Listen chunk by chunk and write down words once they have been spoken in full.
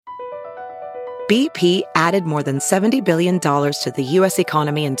BP added more than $70 billion to the U.S.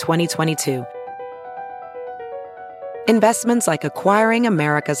 economy in 2022. Investments like acquiring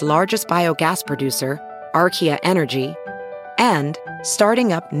America's largest biogas producer, Archaea Energy, and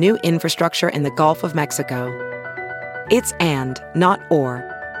starting up new infrastructure in the Gulf of Mexico. It's and, not or.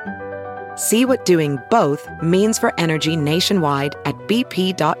 See what doing both means for energy nationwide at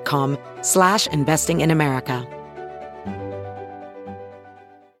bp.com/investing in America.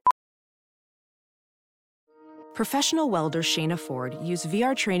 Professional welder Shayna Ford used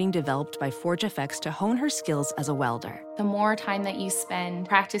VR training developed by ForgeFX to hone her skills as a welder. The more time that you spend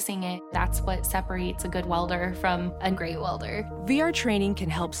practicing it, that's what separates a good welder from a great welder. VR training can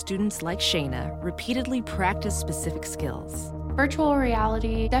help students like Shayna repeatedly practice specific skills. Virtual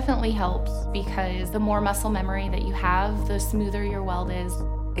reality definitely helps because the more muscle memory that you have, the smoother your weld is.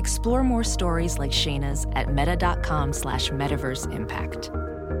 Explore more stories like Shayna's at meta.com/metaverseimpact.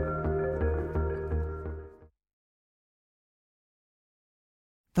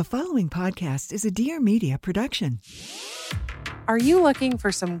 The following podcast is a Dear Media production. Are you looking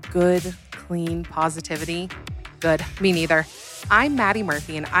for some good, clean positivity? Good, me neither. I'm Maddie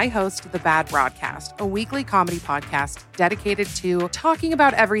Murphy, and I host The Bad Broadcast, a weekly comedy podcast dedicated to talking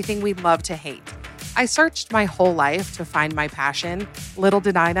about everything we love to hate. I searched my whole life to find my passion. Little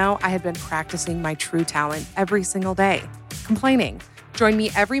did I know I had been practicing my true talent every single day, complaining. Join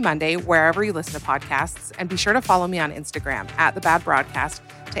me every Monday wherever you listen to podcasts, and be sure to follow me on Instagram at The Bad Broadcast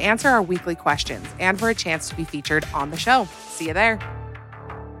to answer our weekly questions and for a chance to be featured on the show. See you there.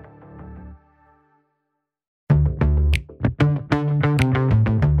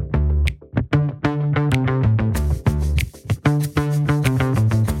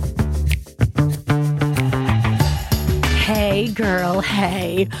 Hey, girl,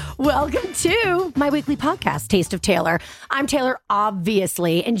 hey. Welcome to my weekly podcast, Taste of Taylor. I'm Taylor,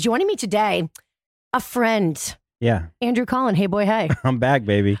 obviously, and joining me today, a friend. Yeah. Andrew Collin. Hey, boy, hey. I'm back,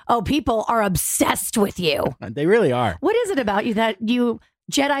 baby. Oh, people are obsessed with you. They really are. What is it about you that you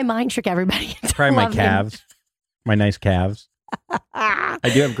Jedi mind trick everybody into Probably my loving? calves. My nice calves. I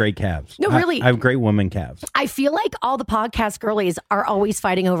do have great calves. No, really. I have great woman calves. I feel like all the podcast girlies are always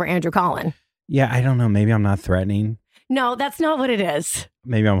fighting over Andrew Collin. Yeah, I don't know. Maybe I'm not threatening. No, that's not what it is.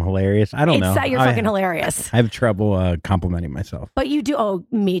 Maybe I'm hilarious. I don't know. It's that you're fucking hilarious. I have trouble complimenting myself. But you do. Oh,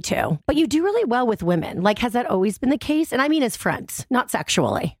 me too. But you do really well with women. Like, has that always been the case? And I mean as friends, not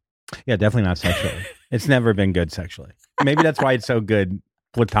sexually. Yeah, definitely not sexually. It's never been good sexually. Maybe that's why it's so good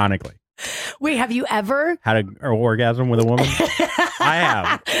platonically. Wait, have you ever Had an orgasm with a woman? I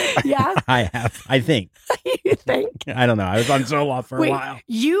have. Yeah? I have. I think. You think? I don't know. I was on Zoloft for a while.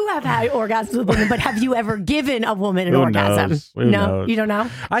 You have had orgasms with women, but have you ever given a woman an Who orgasm? knows? Who No, knows? you don't know?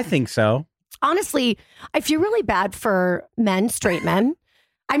 I think so. Honestly, I feel really bad for men, straight men.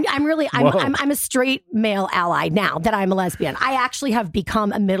 I'm a straight male ally now that I'm a lesbian. I actually have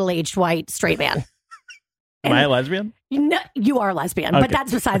become a middle-aged white straight man. Am I a lesbian? No, you are a lesbian, Okay. but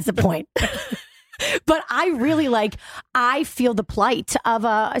that's besides the point. But I really I feel the plight of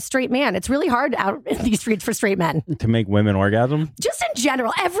a straight man. It's really hard out in these streets for straight men. To make women orgasm? Just in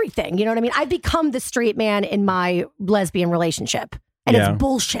general, everything. You know what I mean? I've become the straight man in my lesbian relationship. And Yeah. it's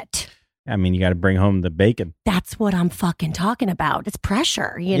bullshit. I mean, you got to bring home the bacon. That's what I'm fucking talking about. It's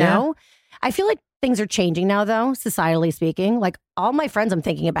pressure, you Yeah. know? I feel like things are changing now, though, societally speaking. Like all my friends I'm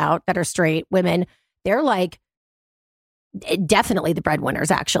thinking about that are straight women, they're like definitely the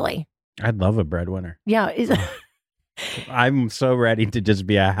breadwinners, actually. I'd love a breadwinner. Yeah. I'm so ready to just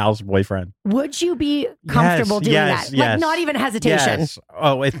be a house boyfriend. Would you be comfortable doing yes, that? yes. Like not even hesitation. Yes.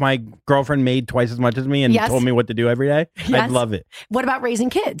 Oh, if my girlfriend made twice as much as me and Yes. told me what to do every day, Yes. I'd love it. What about raising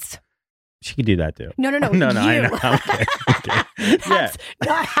kids? She could do that too. No, No, you. I know. Okay. Okay. Yeah. That's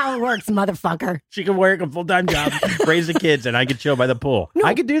not how it works, motherfucker. She could work a full-time job, raise the kids, and I could chill by the pool. No,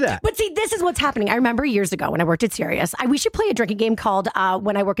 I could do that. But see, this is what's happening. I remember years ago when I worked at Sirius, we should play a drinking game called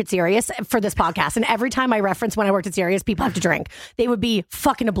When I Work at Sirius for this podcast. And every time I reference When I Worked at Sirius, people have to drink. They would be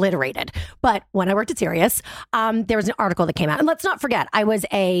fucking obliterated. But when I worked at Sirius, there was an article that came out. And let's not forget, I was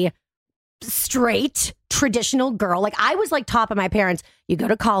a straight traditional girl. Like I was like top of my parents. You go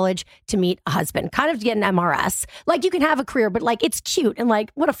to college to meet a husband, kind of to get an MRS. Like you can have a career, but like it's cute and like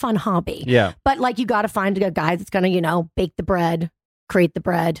what a fun hobby. Yeah. But like you got to find a guy that's going to, you know, bake the bread, create the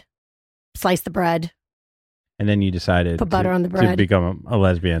bread, slice the bread. And then you decided Put butter on the to bread. become a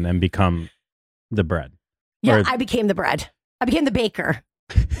lesbian and become the bread. Yeah, Or- I became the bread. I became the baker.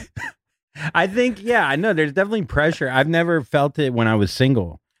 I think, yeah, I know there's definitely pressure. I've never felt it when I was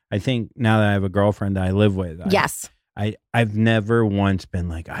single. I think now that I have a girlfriend that I live with, Yes. I've never once been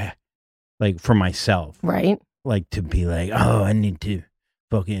like for myself, Right. like to be like, oh, I need to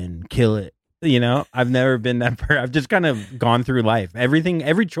fucking kill it You know, I've never been that I've just kind of gone through life.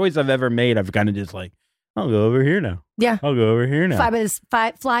 Every choice I've ever made, I've kind of just like, I'll go over here now. Yeah. I'll go over here now.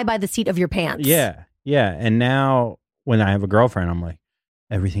 Fly by the seat of your pants. Yeah. Yeah. And now when I have a girlfriend, I'm like,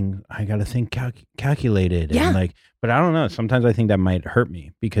 everything, I got to think calculated. Yeah. And like, but I don't know. Sometimes I think that might hurt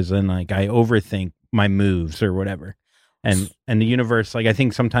me because then like I overthink my moves or whatever. And the universe, like I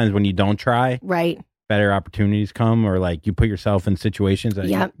think sometimes when you don't try, right, better opportunities come, or like you put yourself in situations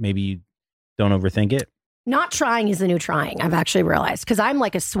that maybe you don't overthink it. Not trying is the new trying, I've actually realized, because I'm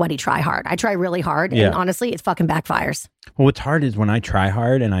like a sweaty try hard. I try really hard, and honestly, it fucking backfires. Well, what's hard is when I try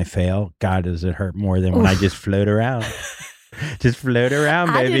hard and I fail, God, does it hurt more than when I just float around. Just float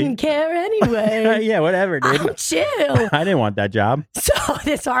around, baby. I didn't care anyway. Yeah, whatever, dude. I'm chill. I didn't want that job. So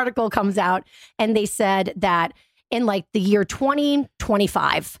this article comes out, and they said that in like the year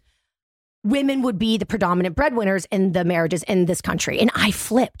 2025, women would be the predominant breadwinners in the marriages in this country. And I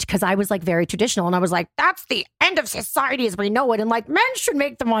flipped because I was like very traditional. And I was like, that's the end of society as we know it. And like men should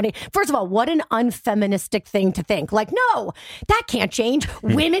make the money. First of all, what an unfeministic thing to think. Like, no, that can't change.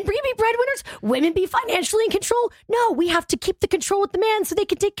 Women be breadwinners. Women be financially in control. No, we have to keep the control with the man so they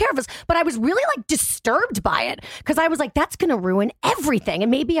can take care of us. But I was really like disturbed by it because I was like, that's going to ruin everything.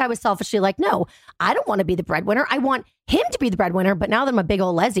 And maybe I was selfishly like, no, I don't want to be the breadwinner. I want him to be the breadwinner. But now that I'm a big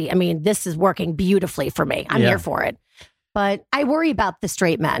old lessie, I mean, this is working beautifully for me. I'm here for it. But I worry about the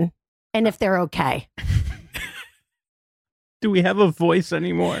straight men and if they're okay. Do we have a voice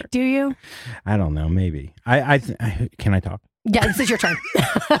anymore? Do you? I don't know. Maybe. Can I talk? Yeah, this is your turn.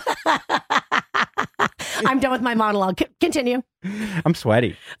 I'm done with my monologue. Continue. I'm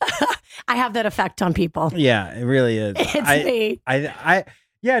sweaty. I have that effect on people. Yeah, it really is. It's me.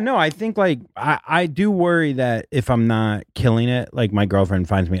 Yeah, no, I think like I do worry that if I'm not killing it, like my girlfriend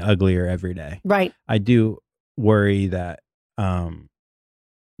finds me uglier every day. Right. I do worry that,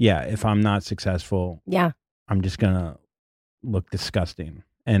 if I'm not successful, I'm just gonna look disgusting,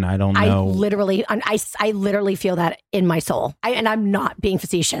 and I don't know. I literally feel that in my soul. And I'm not being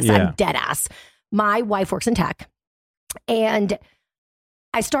facetious. Yeah. I'm dead ass. My wife works in tech, and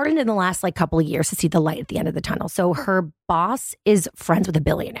I started in the last like couple of years to see the light at the end of the tunnel. So her boss is friends with a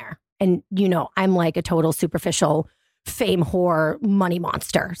billionaire. And, you know, I'm like a total superficial fame whore money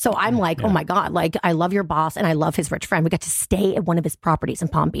monster. So I'm like, oh my God, like I love your boss and I love his rich friend. We got to stay at one of his properties in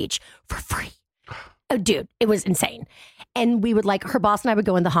Palm Beach for free. Oh, dude, it was insane. And we would like, her boss and I would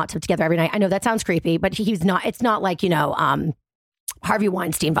go in the hot tub together every night. I know that sounds creepy, but he's not, it's not like, you know, Harvey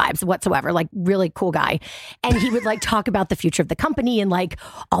Weinstein vibes whatsoever, like really cool guy. And he would like talk about the future of the company and like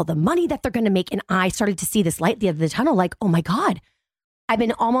all the money that they're going to make. And I started to see this light at the end of the tunnel, like, oh my God, I've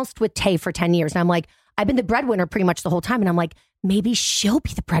been almost with Tay for 10 years. And I'm like, I've been the breadwinner pretty much the whole time. And I'm like, maybe she'll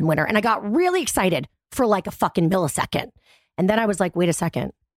be the breadwinner. And I got really excited for like a fucking millisecond. And then I was like, wait a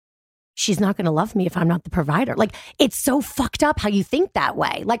second. She's not going to love me if I'm not the provider. Like, it's so fucked up how you think that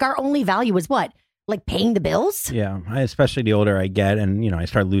way. Like our only value is what? Like paying the bills? Yeah, especially the older I get, and you know, I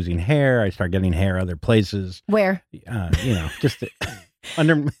start losing hair. I start getting hair other places. Where? You know, just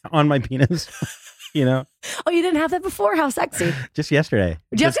on my penis. You know. Oh, you didn't have that before? How sexy! Just yesterday.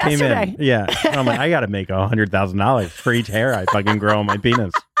 Just yesterday. Came in. Yeah. And I'm like, I got to make $100,000 for each hair I fucking grow on my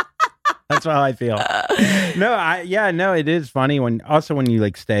penis. That's how I feel. No, it is funny when you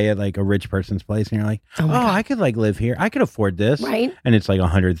like stay at like a rich person's place and you're like, oh I could like live here. I could afford this. Right. And it's like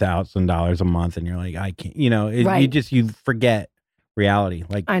 $100,000 a month. And you're like, I can't, you know, you forget reality.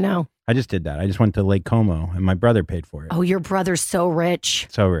 Like, I know. I just did that. I just went to Lake Como and my brother paid for it. Oh, your brother's so rich.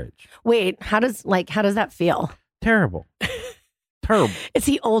 So rich. Wait, how does that feel? Terrible. Terrible. Is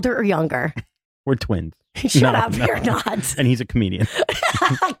he older or younger? We're twins. Shut up, you're not. And he's a comedian.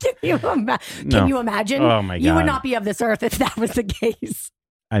 Can you imagine? Oh my God. You would not be of this earth if that was the case.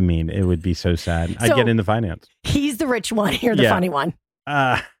 I mean, it would be so sad. I'd get into finance. He's the rich one. You're the funny one.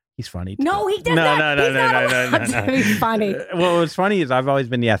 He's funny. No, he did not. He's not allowed to be funny. Well, what's funny is I've always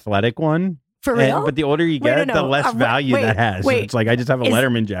been the athletic one. For real? But the older you get, the less value that has. It's like I just have a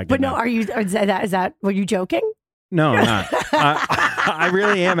Letterman jacket. But no, is that, were you joking? No, I'm not. I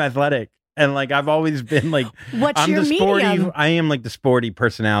really am athletic. And like I've always been like, I'm the sporty. medium? I am like the sporty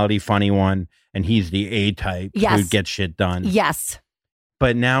personality, funny one, and he's the A type who gets shit done. Yes.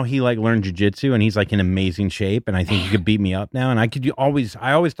 But now he like learned jujitsu and he's like in amazing shape, and I think he could beat me up now. And I always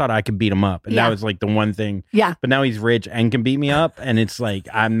thought I could beat him up, and that was like the one thing. Yeah. But now he's rich and can beat me up, and it's like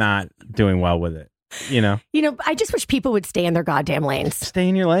I'm not doing well with it. You know, I just wish people would stay in their goddamn lanes. Stay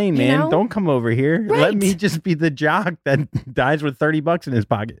in your lane, man. know? Don't come over here. Right. Let me just be the jock that dies with $30 in his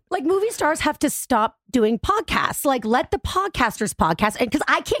pocket. Like movie stars have to stop doing podcasts. Like let the podcasters podcast, because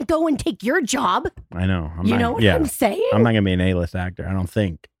I can't go and take your job. I know. Know what I'm saying? I'm not gonna be an A-list actor. I don't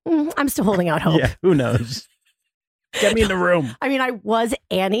think. I'm still holding out hope. Yeah, who knows? Get me in the room. I mean, I was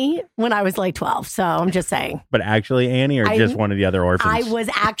Annie when I was like 12, so I'm just saying. But actually Annie or just one of the other orphans? I was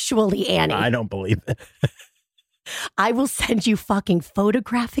actually Annie. I don't believe it. I will send you fucking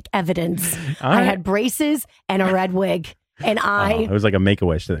photographic evidence. All I right. had braces and a red wig, and It was like a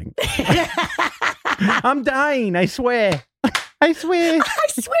Make-A-Wish thing. I'm dying, I swear. I swear. I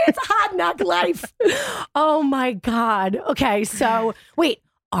swear it's a hard knock life. Oh my God. Okay, so wait,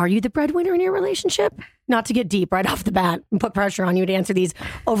 are you the breadwinner in your relationship? Not to get deep right off the bat and put pressure on you to answer these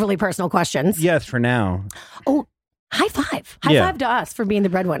overly personal questions. Yes, for now. Oh, high five. High five to us for being the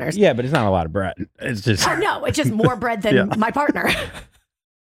breadwinners. Yeah, but it's not a lot of bread. It's just... Oh, no, it's just more bread than my partner.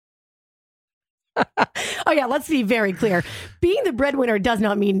 Oh, yeah, let's be very clear. Being the breadwinner does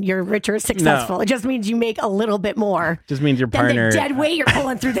not mean you're rich or successful. No. It just means you make a little bit more. Just means your than partner... the dead weight you're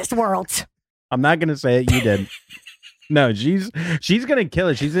pulling through this world. I'm not going to say it. You did. No, she's going to kill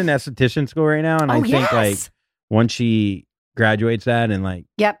it. She's in esthetician school right now. And I think like once she graduates that and like,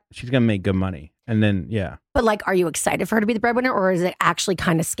 she's going to make good money. And then, yeah. But like, are you excited for her to be the breadwinner or is it actually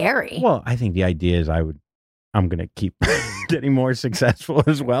kind of scary? Well, I think the idea is I'm going to keep getting more successful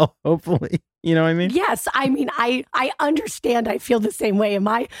as well, hopefully. You know what I mean? Yes. I mean, I understand. I feel the same way.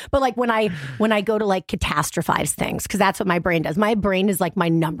 But like when I go to like catastrophize things, because that's what my brain does. My brain is like my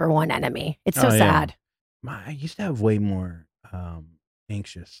number one enemy. It's so sad. I used to have way more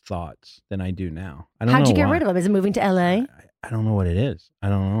anxious thoughts than I do now. I don't know How'd you get why. rid of them? Is it moving to LA? I don't know what it is. I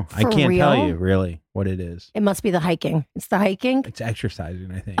don't know. I For can't tell real? you really what it is. It must be the hiking. It's the hiking. It's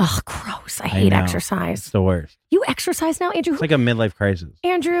exercising, I think. Oh, gross. I hate know. exercise. It's the worst. You exercise now, Andrew? It's like a midlife crisis.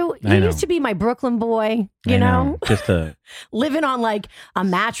 Andrew, I you know. used to be my Brooklyn boy, you I know? Just to... Living on like a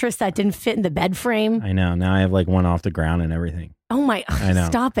mattress that didn't fit in the bed frame. I know. Now I have like one off the ground and everything. Oh my, I know.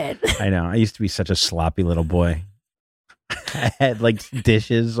 stop it. I know. I used to be such a sloppy little boy. I had like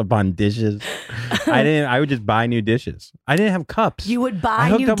dishes upon dishes. I would just buy new dishes. I didn't have cups. You would I buy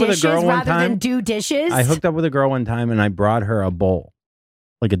hooked new up with a dishes girl one rather than time. do dishes? I hooked up with a girl one time and I brought her a bowl.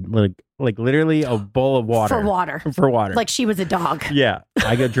 Like literally a bowl of water. For water. For water. Like she was a dog. Yeah.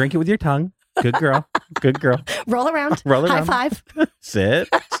 I go drink it with your tongue. Good girl. Good girl. Roll around. Roll around. High five. Sit.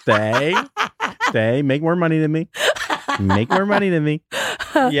 Stay. Make more money than me. Make more money than me.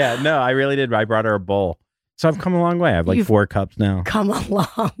 Yeah, no, I really did. I brought her a bowl. So I've come a long way. I have like 4 cups now. Come a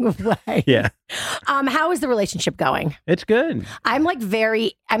long way. Yeah. How is the relationship going? It's good. I'm like a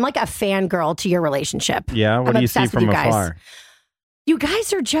fangirl to your relationship. Yeah. What I'm do you see obsessed with from you guys. afar? You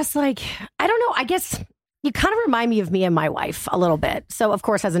guys are just like, I don't know. I guess you kind of remind me of me and my wife a little bit. So, of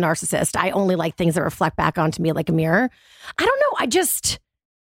course, as a narcissist, I only like things that reflect back onto me like a mirror. I don't know.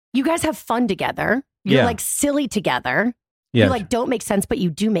 You guys have fun together. You're like silly together. Yeah. You like don't make sense, but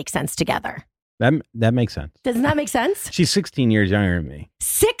you do make sense together. That makes sense. Doesn't that make sense? She's 16 years younger than me.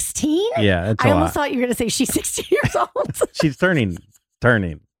 16? Yeah, that's I a almost lot. thought you were going to say she's 16 years old. She's turning.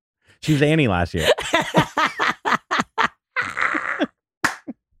 She was Annie last year.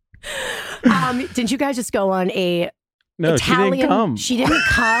 Didn't you guys just go on a No, Italian? she didn't come. She didn't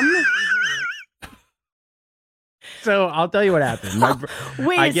come? So I'll tell you what happened.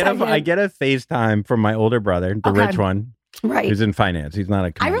 Wait I a get second. I get a FaceTime from my older brother, the Okay. rich one, Right. who's in finance. He's not a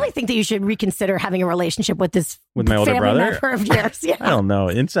I comedian. really think that you should reconsider having a relationship with this With my older family brother? member of yours. Yeah. I don't know.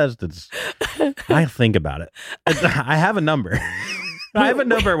 Incest is... I think about it. I have a number. I have a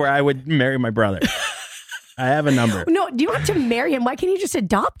number where I would marry my brother. I have a number. No, you don't have to marry him. Why can't he just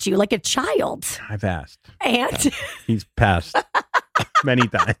adopt you like a child? I've asked. And He's passed many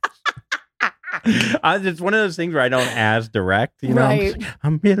times. It's one of those things where I don't ask direct. You know, Right.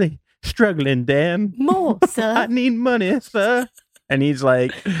 I'm really struggling, Dan. more, I sir. need money, sir. And he's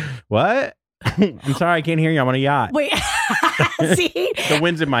like, what? I'm sorry, I can't hear you. I'm on a yacht. Wait, The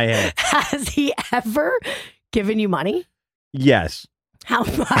wind's in my head. has he ever given you money? Yes. How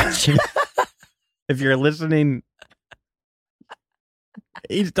much? If you're listening,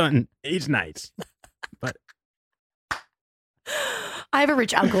 he's done. He's nice. But I have a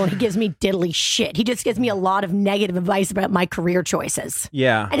rich uncle and he gives me diddly shit. He just gives me a lot of negative advice about my career choices.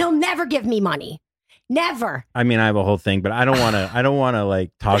 yeah, And he'll never give me money. Never. I mean, I have a whole thing, but I don't want to. I don't want to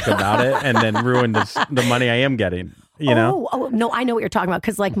like talk about it and then ruin the money I am getting. You know, Oh, no, I know what you're talking about.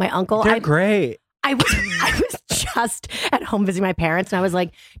 Because like my uncle, they're great. I was just at home visiting my parents and I was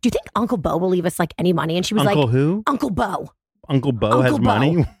like, do you think Uncle Bo will leave us like any money? And she was Uncle like, who? Uncle Bo. Uncle Bo Uncle has Bo.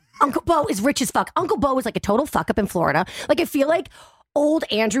 money. Uncle Bo is rich as fuck. Uncle Bo was like a total fuck up in Florida. Like I feel like old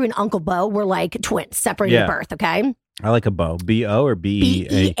Andrew and Uncle Bo were like twins separated at birth. Okay. I like a bow. B-O or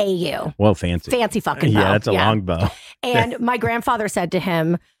B-E-A? B-E-A-U. Well, fancy. Fancy fucking Bo. Yeah, that's a long bow. And my grandfather said to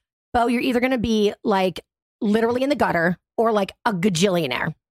him, Bo, you're either going to be like literally in the gutter or like a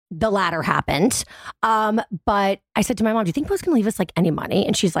gajillionaire. the latter happened. But I said to my mom, do you think Bo's going to leave us like any money?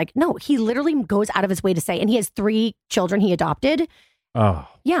 And she's like, no, he literally goes out of his way to say, and he has 3 children he adopted. Oh.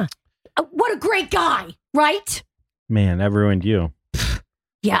 Yeah. What a great guy, right? Man, that ruined you.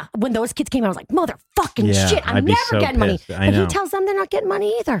 Yeah. When those kids came out, I was like, motherfucking shit. I'm I'd be never so getting money. pissed. And he tells them they're not getting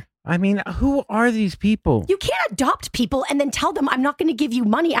money either. I mean, who are these people? You can't adopt people and then tell them I'm not going to give you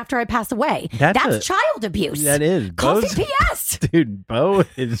money after I pass away. That's child abuse. That is. Call CPS. Dude, Bo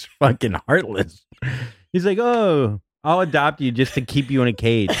is fucking heartless. He's like, oh, I'll adopt you just to keep you in a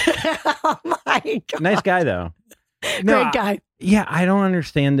cage. Oh my God. Nice guy, though. Great guy. I don't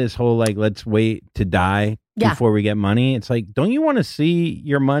understand this whole, like, let's wait to die before we get money. It's like, don't you want to see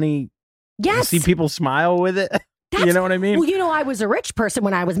your money? Yes. See people smile with it? You know what I mean? Well, I was a rich person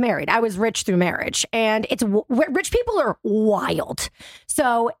when I was married. I was rich through marriage. And rich people are wild.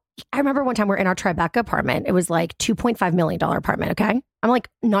 So I remember one time we're in our Tribeca apartment. It was like $2.5 million apartment, okay? I'm like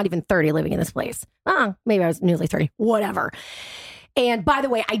not even 30 living in this place. Maybe I was nearly 30. Whatever. And by the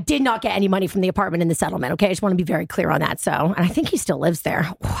way, I did not get any money from the apartment in the settlement, okay? I just want to be very clear on that. So, and I think he still lives there.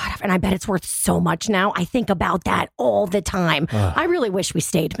 Whatever. And I bet it's worth so much now. I think about that all the time. I really wish we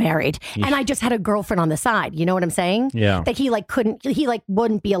stayed married. And I just had a girlfriend on the side. You know what I'm saying? Yeah. That he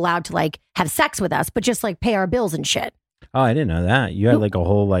wouldn't be allowed to like have sex with us, but just like pay our bills and shit. Oh, I didn't know that. You had like a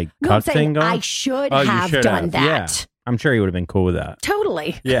whole like cut thing going? I should have done that. Yeah. I'm sure he would have been cool with that.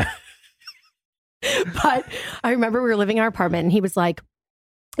 Totally. Yeah. But I remember we were living in our apartment and he was like,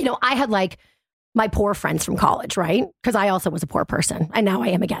 I had like my poor friends from college, right? Because I also was a poor person and now I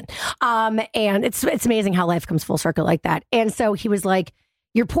am again. And it's amazing how life comes full circle like that. And so he was like,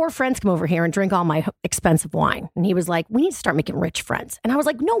 your poor friends come over here and drink all my expensive wine. And he was like, we need to start making rich friends. And I was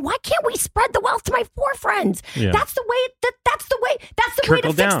like, no, why can't we spread the wealth to my poor friends? Yeah. That's the way to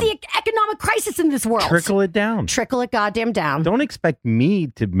fix the economic crisis in this world. Trickle it down. Trickle it goddamn down. Don't expect me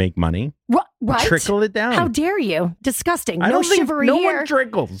to make money. Right? Trickle it down. How dare you? Disgusting. I don't think chivalry no here. one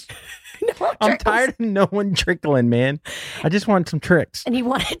trickles. I'm tired of no one trickling, man. I just want some tricks. And he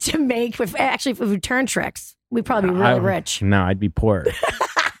wanted to make, if we turn tricks, we'd probably be really rich. No, I'd be poor.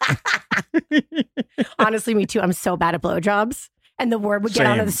 Honestly, me too. I'm so bad at blowjobs. And the word would get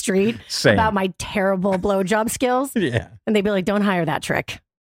out of the street about my terrible blowjob skills. Yeah. And they'd be like, don't hire that trick.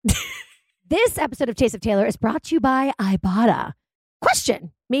 This episode of Taste of Taylor is brought to you by Ibotta.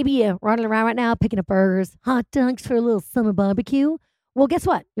 Question. Maybe you're running around right now picking up burgers, hot dogs for a little summer barbecue. Well, guess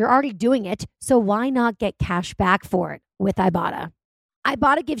what? You're already doing it. So why not get cash back for it with Ibotta?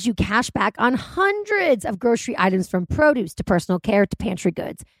 Ibotta gives you cash back on hundreds of grocery items from produce to personal care to pantry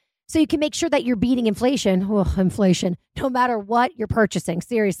goods. So you can make sure that you're beating inflation, no matter what you're purchasing.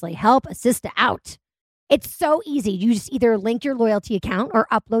 Seriously, help a sister out. It's so easy. You just either link your loyalty account or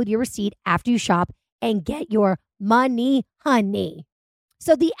upload your receipt after you shop and get your money, honey.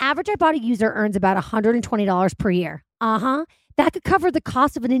 So the average Ibotta user earns about $120 per year. That could cover the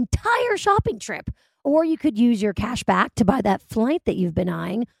cost of an entire shopping trip. Or you could use your cash back to buy that flight that you've been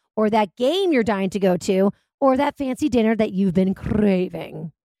eyeing, or that game you're dying to go to, or that fancy dinner that you've been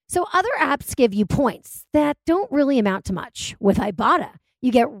craving. So other apps give you points that don't really amount to much. With Ibotta,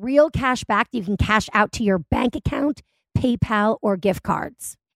 you get real cash back that you can cash out to your bank account, PayPal, or gift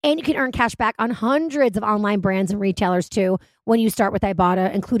cards. And you can earn cash back on hundreds of online brands and retailers too when you start with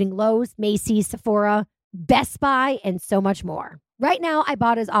Ibotta, including Lowe's, Macy's, Sephora, Best Buy, and so much more. Right now,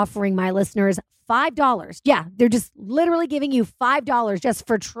 Ibotta is offering my listeners $5. Yeah, they're just literally giving you $5 just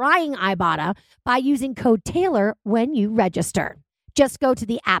for trying Ibotta by using code Taylor when you register. Just go to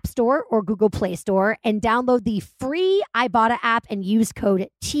the App Store or Google Play Store and download the free Ibotta app and use code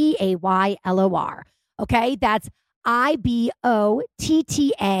TAYLOR. Okay, that's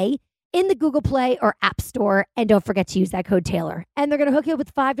IBOTTA in the Google Play or App Store. And don't forget to use that code Taylor. And they're going to hook you up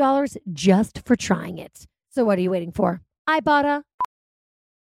with $5 just for trying it. So what are you waiting for? Ibotta.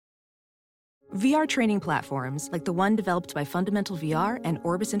 VR training platforms, like the one developed by Fundamental VR and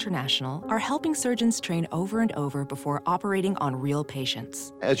Orbis International, are helping surgeons train over and over before operating on real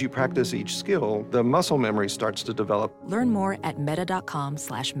patients. As you practice each skill, the muscle memory starts to develop. Learn more at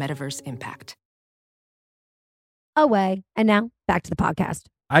meta.com/metaverseimpact. Away. And now back to the podcast.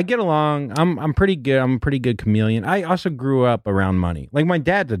 I get along. I'm pretty good. I'm a pretty good chameleon. I also grew up around money. Like my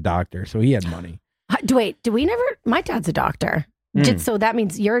dad's a doctor, so he had money. Wait, my dad's a doctor. So that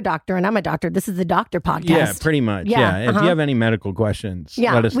means you're a doctor and I'm a doctor. This is the doctor podcast. Yeah, pretty much. Yeah. If you have any medical questions,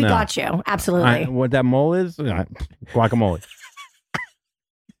 let us know. We got you. Absolutely. What that mole is? Guacamole.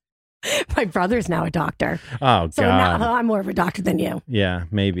 My brother's now a doctor. Oh, so God. Now I'm more of a doctor than you. Yeah,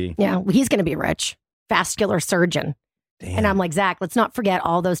 maybe. Yeah, he's going to be rich. Vascular surgeon. Damn. And I'm like, Zach, let's not forget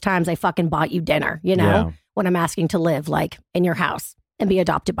all those times I fucking bought you dinner, when I'm asking to live like in your house. and be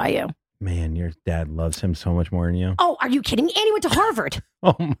adopted by you. Man, your dad loves him so much more than you. Oh, are you kidding me? And he went to Harvard.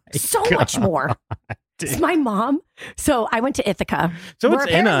 Oh my so God. much more. It's my mom. So I went to Ithaca. So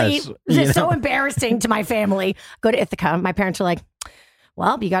it's in us. It's so embarrassing to my family. Go to Ithaca. My parents are like,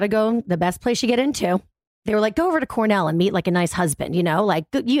 well, you got to go the best place you get into. They were like, go over to Cornell and meet like a nice husband, you know, like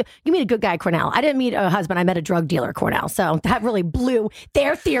you meet a good guy at Cornell. I didn't meet a husband. I met a drug dealer at Cornell. So that really blew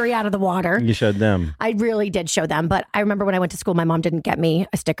their theory out of the water. You showed them. I really did show them. But I remember when I went to school, my mom didn't get me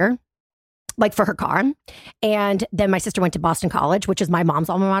a sticker, like for her car. And then my sister went to Boston College, which is my mom's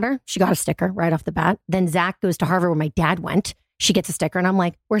alma mater. She got a sticker right off the bat. Then Zach goes to Harvard where my dad went. She gets a sticker and I'm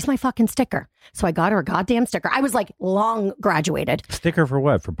like, where's my fucking sticker? So I got her a goddamn sticker. I was like long graduated. Sticker for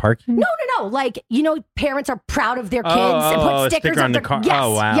what? For parking? No. Like, you know, parents are proud of their kids and put stickers on on the their car. Yes,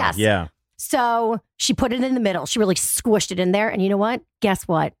 Oh, wow. yes. Yeah. So she put it in the middle. She really squished it in there. And you know what? Guess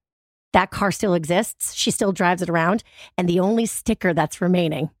what? That car still exists. She still drives it around. And the only sticker that's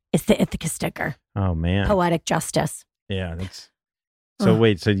remaining is the Ithaca sticker. Oh, man. Poetic justice. Yeah. That's. So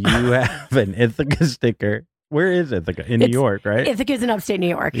wait, so you have an Ithaca sticker. Where is Ithaca? In New York, right? Ithaca's in upstate New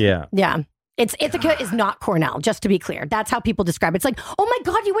York. Yeah. Yeah. Ithaca is not Cornell, just to be clear. That's how people describe it. It's like, oh my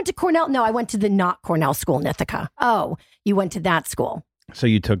God, you went to Cornell. No, I went to the not Cornell school in Ithaca. Oh, you went to that school. So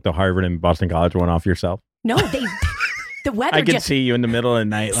you took the Harvard and Boston College one off yourself? No, the weather I could just see you in the middle of the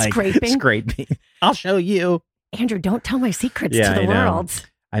night, like scraping. I'll show you. Andrew, don't tell my secrets to the world.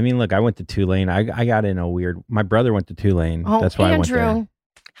 I mean, look, I went to Tulane. I got in a weird. My brother went to Tulane. Oh, that's why Andrew, I went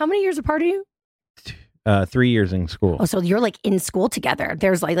how many years apart are you? there. 3 years in school. Oh, so you're like in school together.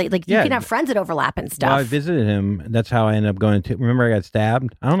 There's like you can have friends that overlap and stuff. Well, I visited him. That's how I ended up going to. Remember, I got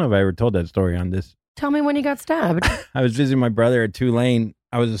stabbed. I don't know if I ever told that story on this. Tell me when you got stabbed. I was visiting my brother at Tulane.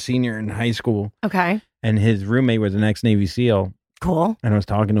 I was a senior in high school. Okay. And his roommate was an ex-Navy SEAL. Cool. And I was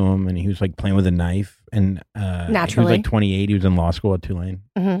talking to him, and he was like playing with a knife. And naturally, he was like 28. He was in law school at Tulane.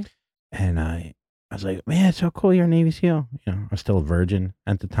 Mm-hmm. And I was like, man, it's so cool. You're a Navy SEAL. You know, I was still a virgin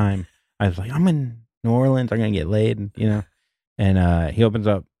at the time. I was like, I'm in New Orleans. I'm gonna get laid. You know. And he opens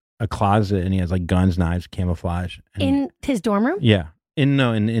up a closet, and he has like guns, knives, camouflage. And, in his dorm room? Yeah. In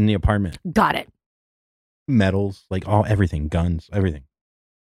the apartment. Got it. Metals, like everything, guns, everything.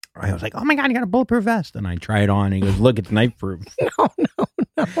 I was like, oh my God, you got a bulletproof vest. And I try it on, and he goes, look, it's knife proof. No.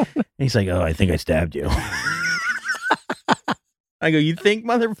 And he's like, oh, I think I stabbed you. I go, you think,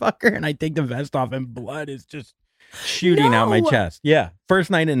 motherfucker? And I take the vest off, and blood is just shooting out my chest. Yeah. First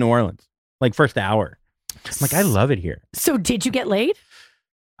night in New Orleans, like first hour. I'm like, I love it here. So did you get laid?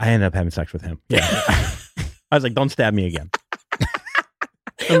 I ended up having sex with him. Yeah. I was like, don't stab me again.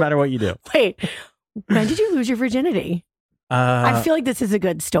 No matter what you do. Wait, when did you lose your virginity? I feel like this is a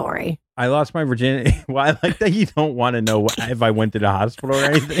good story. I lost my virginity. Well, I like that you don't want to know if I went to the hospital or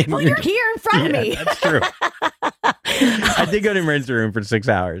anything. Well, you're here in front of me. That's true. I did go to the emergency room for 6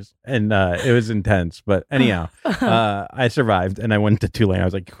 hours, and it was intense. But anyhow, I survived, and I went to Tulane. I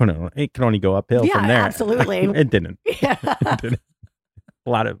was like, it can only go uphill from there. Absolutely. It didn't. Yeah. It didn't. A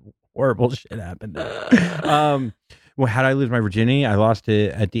lot of horrible shit happened. Well, how did I lose my virginity? I lost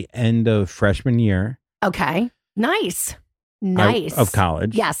it at the end of freshman year. Okay. Nice. Of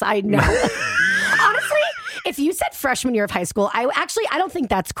college. Yes, I know. Honestly, if you said freshman year of high school, I don't think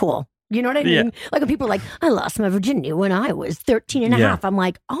that's cool. You know what I mean? Yeah. Like when people are like, I lost my virginity when I was 13 and a half. I'm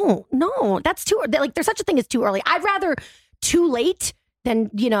like, oh, no, that's too early. Like there's such a thing as too early. I'd rather too late than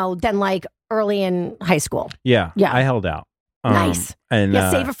like early in high school. Yeah. I held out. Nice. And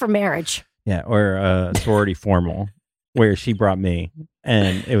save it for marriage. Yeah. Or sorority formal where she brought me.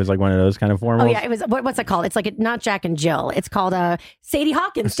 And it was like one of those kind of formals. Oh, yeah. It was, what's it called? It's like not Jack and Jill. It's called Sadie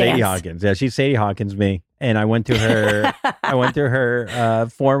Hawkins dance. Sadie Hawkins. Yeah, she's Sadie Hawkins me. And I went to her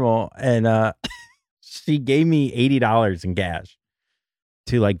formal, and she gave me $80 in cash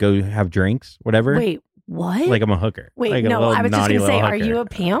to like go have drinks, whatever. Wait, what? Like I'm a hooker. Wait, like no, I was just going to say, hooker. Are you a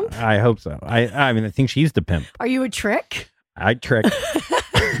pimp? I hope so. I mean, I think she's the pimp. Are you a trick? I tricked.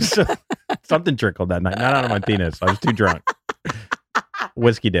 So, something trickled that night. Not out of my penis. I was too drunk.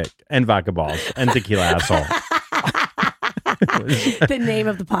 Whiskey dick and vodka balls and tequila asshole. The name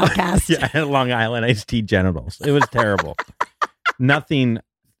of the podcast. Yeah, Long Island iced tea genitals. It was terrible. Nothing.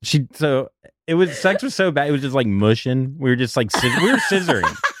 Sex was so bad. It was just like mushing. We were just like we were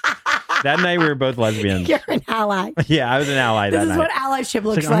scissoring. That night we were both lesbians. You're an ally. Yeah, I was an ally that night. This is what allyship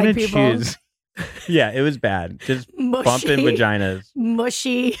looks like like, people. Yeah, it was bad. Just mushy, bumping vaginas.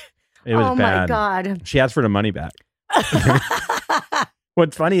 Mushy. It was bad. Oh my God. She asked for the money back.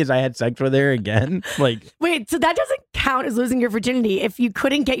 What's funny is I had sex with her again. Like, wait, so that doesn't count as losing your virginity if you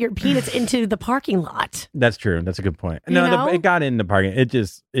couldn't get your penis into the parking lot. That's true. That's a good point. No, it got in the parking. It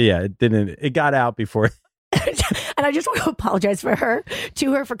just, it didn't. It got out before. I And I just want to apologize to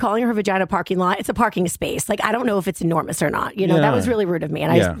her for calling her vagina parking lot. It's a parking space. Like, I don't know if it's enormous or not. You know, that was really rude of me.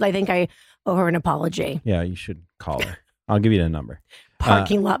 And I think I owe her an apology. Yeah, you should call her. I'll give you the number.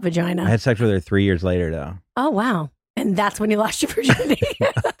 Parking lot vagina. I had sex with her 3 years later, though. Oh, wow. And that's when you lost your virginity.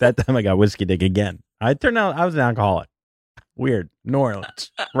 That time I got whiskey dick again. I turned out I was an alcoholic. Weird. New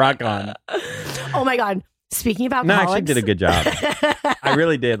Orleans. Rock on. Oh, my God. Speaking of alcoholics. No, I actually did a good job. I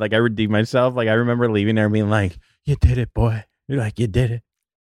really did. Like, I redeemed myself. Like, I remember leaving there and being like, you did it, boy. You're like, you did it.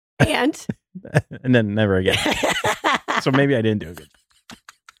 And? And then never again. So maybe I didn't do a good job.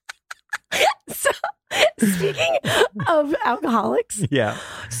 So, speaking of alcoholics. Yeah.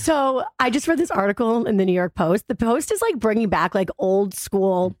 So I just read this article in the New York Post. The Post is like bringing back like old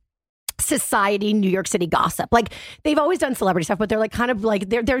school society New York City gossip. Like they've always done celebrity stuff, but they're like kind of like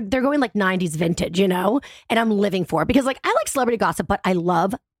they're going like 90s vintage, you know? And I'm living for it because like I like celebrity gossip, but I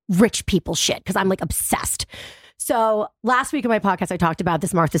love rich people shit because I'm like obsessed. So last week on my podcast, I talked about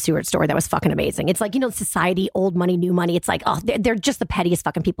this Martha Stewart story that was fucking amazing. It's like, you know, society, old money, new money. It's like, oh, they're just the pettiest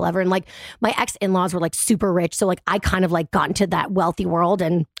fucking people ever. And like my ex-in-laws were like super rich. So like I kind of like got into that wealthy world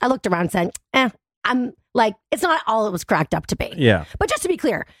and I looked around and said, I'm like, it's not all it was cracked up to be. Yeah. But just to be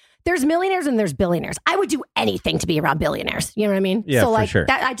clear, there's millionaires and there's billionaires. I would do anything to be around billionaires. You know what I mean? Yeah, so like for sure.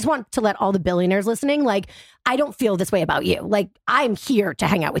 that, I just want to let all the billionaires listening, like, I don't feel this way about you. Like, I'm here to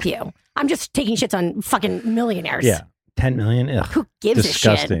hang out with you. I'm just taking shits on fucking millionaires. Yeah. 10 million? Ugh. Who gives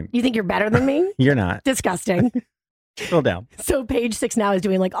Disgusting. a shit? You think you're better than me? You're not. Disgusting. Scroll down. So Page Six now is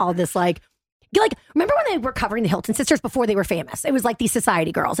doing like all this like remember when they were covering the Hilton sisters before they were famous? It was like these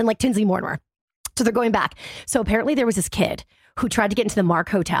society girls and like Tinsley Mortimer. So they're going back. So apparently there was this kid who tried to get into the Mark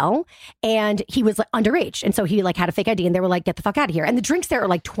Hotel and he was like underage. And so he like had a fake ID and they were like, get the fuck out of here. And the drinks there are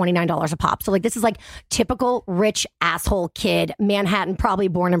like $29 a pop. So like this is like typical rich asshole kid, Manhattan, probably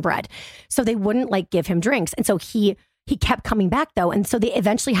born and bred. So they wouldn't like give him drinks. And so he kept coming back though. And so they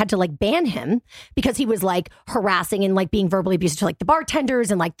eventually had to like ban him because he was like harassing and like being verbally abusive to like the bartenders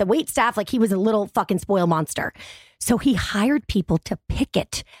and like the wait staff. Like he was a little fucking spoiled monster. So he hired people to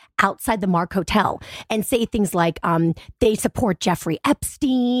picket outside the Mark Hotel and say things like they support Jeffrey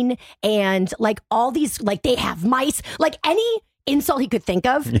Epstein and like all these, like they have mice, like any insult he could think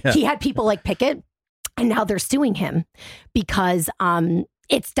of. Yeah. He had people like picket and now they're suing him because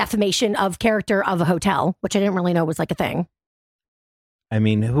it's defamation of character of a hotel, which I didn't really know was like a thing. I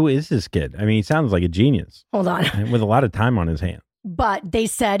mean, who is this kid? I mean, he sounds like a genius. Hold on. With a lot of time on his hands. But they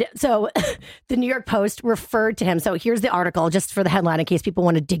said, so the New York Post referred to him. So here's the article just for the headline in case people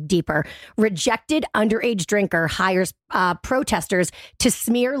want to dig deeper. Rejected underage drinker hires protesters to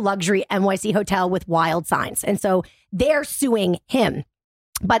smear luxury NYC hotel with wild signs. And so they're suing him.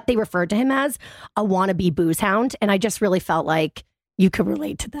 But they referred to him as a wannabe booze hound. And I just really felt like you could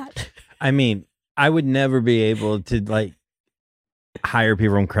relate to that. I mean, I would never be able to like hire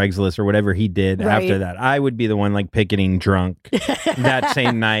people on Craigslist or whatever he did after that. I would be the one like picketing drunk that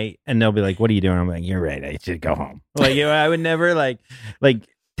same night and they'll be like, what are you doing? I'm like, you're right. I should go home. Like, you know, I would never like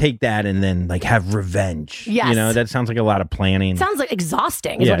take that and then like have revenge. Yes. You know, that sounds like a lot of planning. Sounds like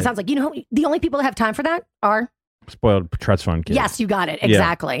exhausting is what it sounds like. You know, the only people that have time for that are spoiled trust fund kids. Yes, you got it.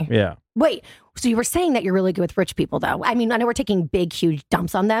 Exactly. Yeah. Wait, so you were saying that you're really good with rich people though. I mean, I know we're taking big, huge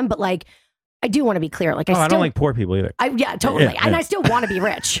dumps on them, but like, I do want to be clear. Like, I don't like poor people either. Yeah, totally. Yeah. And I still want to be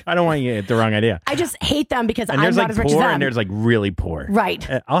rich. I don't want you to get the wrong idea. I just hate them because and I'm not as rich as them. And there's like really poor. Right.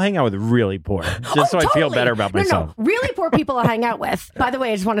 I'll hang out with really poor just so totally. I feel better about myself. No. Really poor people I'll hang out with. By the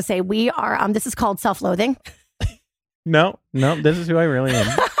way, I just want to say we are, this is called self-loathing. No, this is who I really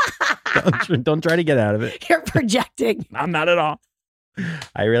am. Don't try to get out of it. You're projecting. I'm not at all.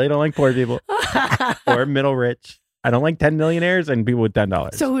 I really don't like poor people or middle rich. I don't like 10 millionaires and people with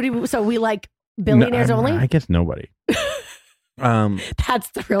 $10. So we like billionaires only? I guess nobody. That's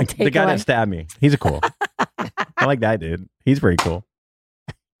the real takeaway. The guy that stabbed me. He's cool. I like that dude. He's pretty cool.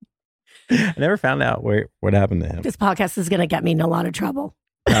 I never found out what happened to him. This podcast is going to get me in a lot of trouble.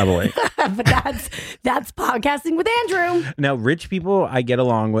 Probably. But that's podcasting with Andrew. Now, rich people I get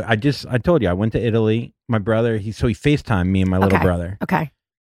along with. I told you I went to Italy. My brother, he FaceTimed me and my little brother. Okay.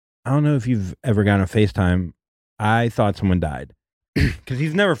 I don't know if you've ever gotten a FaceTime. I thought someone died because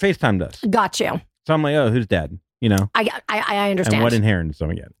he's never FaceTimed us. Got you. So I'm like, oh, who's dead? You know? I understand. And what inheritance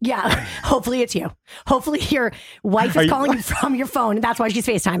do I get? Yeah. Hopefully it's you. Hopefully your wife is calling you from your phone and that's why she's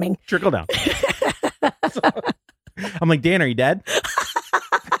FaceTiming. Trickle down. I'm like, Dan, are you dead?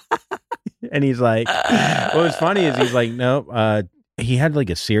 And he's like, what was funny is he's like, no, he had like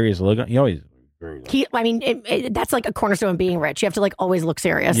a serious look on. He always. That's like a cornerstone of being rich. You have to like always look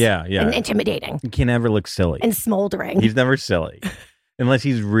serious. Yeah. And intimidating. You can never look silly. And smoldering. He's never silly. unless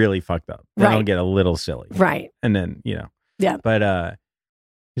he's really fucked up. Then Right. I'll get a little silly. Right. And then, Yeah. But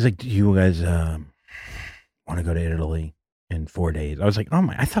he's like, do you guys want to go to Italy in 4 days? I was like, oh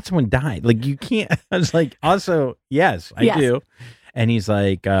my, I thought someone died. Like, you can't. I was like, also, yes, I do. And he's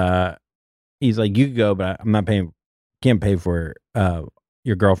like, you could go, but I'm not paying, can't pay for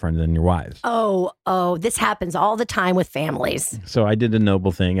your girlfriends and your wives. Oh, this happens all the time with families. So I did the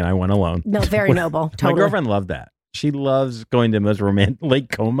noble thing and I went alone. No, very noble. Totally. My girlfriend loved that. She loves going to the most romantic, Lake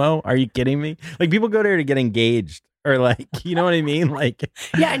Como. Are you kidding me? Like, people go there to get engaged or like, you know what I mean? Like,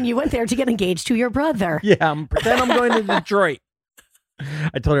 yeah, and you went there to get engaged to your brother. Yeah, pretend I'm going to Detroit.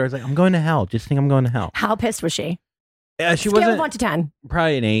 I told her, I was like, I'm going to hell. Just think I'm going to hell. How pissed was she? She Scale wasn't. of 1 to 10.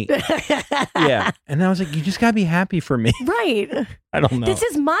 Probably an 8. Yeah. And I was like, you just got to be happy for me. Right. I don't know. This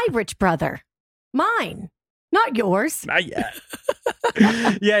is my rich brother. Mine. Not yours. Not yet.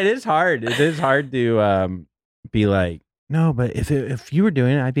 Yeah, it is hard. It is hard to be like, no, but if you were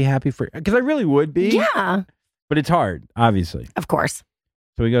doing it, I'd be happy for, because I really would be. Yeah. But it's hard, obviously. Of course.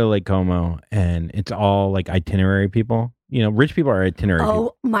 So we go to Lake Como and it's all like itinerary people. You know, rich people are itinerary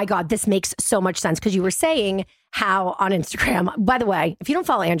people. Oh my God, this makes so much sense because you were saying how on Instagram, by the way, if you don't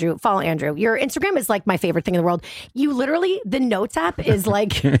follow Andrew, follow Andrew. Your Instagram is like my favorite thing in the world. You literally, the notes app is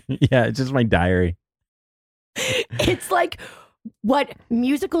like. Yeah, it's just my diary. It's like what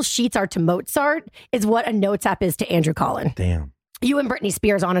musical sheets are to Mozart is what a notes app is to Andrew Collin. Damn. You and Britney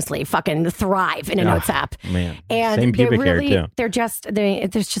Spears, honestly, fucking thrive in a notes app. Man, and same pubic really, hair too.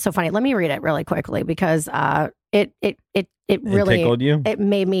 It's just so funny. Let me read it really quickly because it really tickled you. It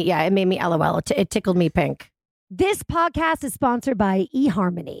made me LOL. It tickled me pink. This podcast is sponsored by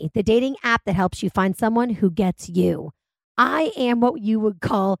eHarmony, the dating app that helps you find someone who gets you. I am what you would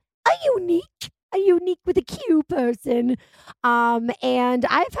call a unique with a Q person. And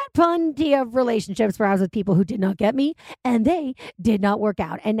I've had plenty of relationships where I was with people who did not get me and they did not work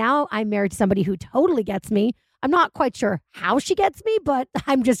out. And now I'm married to somebody who totally gets me. I'm not quite sure how she gets me, but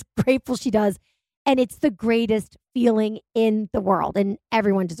I'm just grateful she does. And it's the greatest feeling in the world and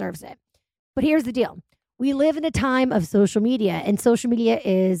everyone deserves it. But here's the deal. We live in a time of social media and social media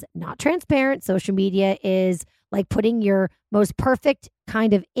is not transparent. Social media is like putting your most perfect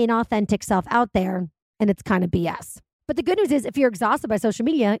kind of inauthentic self out there, and it's kind of BS. But the good news is if you're exhausted by social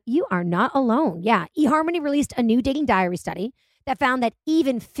media, you are not alone. Yeah, eHarmony released a new dating diary study that found that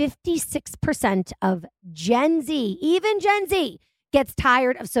even 56% of Gen Z, gets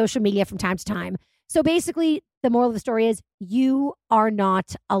tired of social media from time to time. So basically, the moral of the story is you are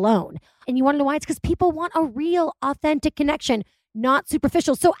not alone. And you want to know why? It's because people want a real, authentic connection, not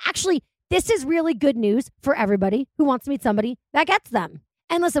superficial. So actually, this is really good news for everybody who wants to meet somebody that gets them.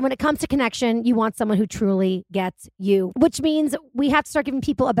 And listen, when it comes to connection, you want someone who truly gets you, which means we have to start giving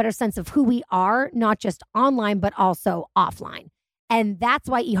people a better sense of who we are, not just online, but also offline. And that's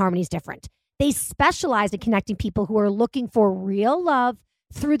why eHarmony is different. They specialize in connecting people who are looking for real love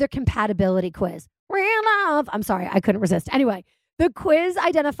through their compatibility quiz. Real love. I'm sorry, I couldn't resist. Anyway, the quiz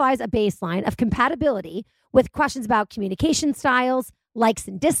identifies a baseline of compatibility with questions about communication styles, likes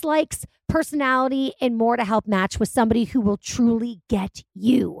and dislikes, personality, and more to help match with somebody who will truly get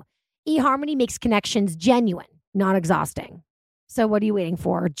you. eHarmony makes connections genuine, not exhausting. So what are you waiting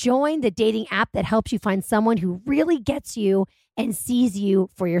for? Join the dating app that helps you find someone who really gets you and sees you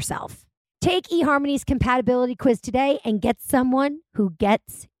for yourself. Take eHarmony's compatibility quiz today and get someone who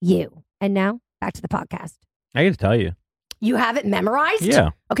gets you. And now, back to the podcast. I got to tell you. You have it memorized? Yeah.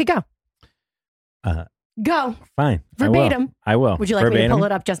 Okay, go. Go. Fine. Verbatim. I will. Would you like me to pull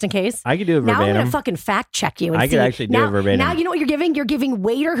it up just in case? I could do it verbatim. Now I'm going to fucking fact check you. And I could actually do it verbatim. Now you know what you're giving? You're giving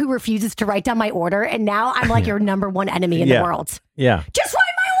waiter who refuses to write down my order. And now I'm like your number one enemy in the world. Yeah. Just write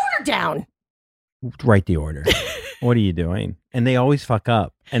my order down. Write the order. What are you doing? And they always fuck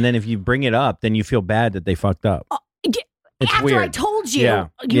up. And then if you bring it up, then you feel bad that they fucked up. It's after weird. I told you,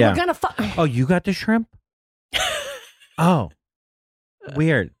 you were going to fuck. Oh, you got the shrimp? Oh.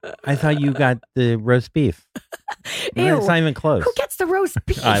 Weird. I thought you got the roast beef. Ew. It's not even close. Who gets the roast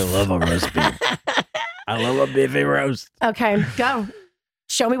beef? I love a roast beef. I love a beefy roast. Okay, go.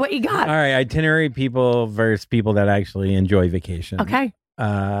 Show me what you got. All right, itinerary people versus people that actually enjoy vacation. Okay.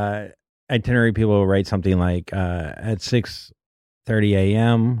 Itinerary people will write something like, at 6:30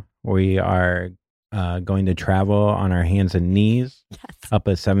 a.m., we are going to travel on our hands and knees up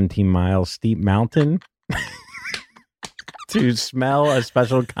a 17-mile steep mountain to smell a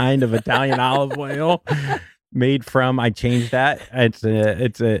special kind of Italian olive oil made from, I changed that.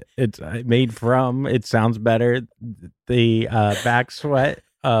 It's made from, it sounds better, the back sweat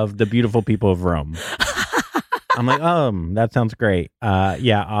of the beautiful people of Rome. I'm like, that sounds great.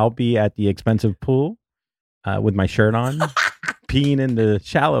 Yeah, I'll be at the expensive pool with my shirt on, peeing in the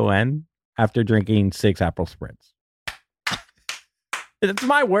shallow end after drinking 6 apple spritz. That's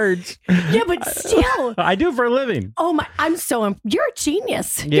my words. Yeah, but still. I do it for a living. Oh my, you're a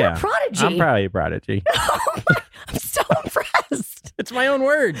genius. Yeah, you're a prodigy. I'm probably a prodigy. I'm so impressed. It's my own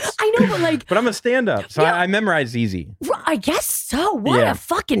words. I know, but like. But I'm a stand-up, so Yeah. I memorize easy. I guess so. What a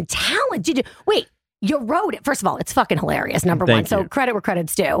fucking talent. Wait, you wrote it. First of all, it's fucking hilarious, number one. Thank So you. credit where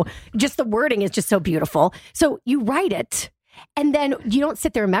credit's due. Just the wording is just so beautiful. So you write it. And then you don't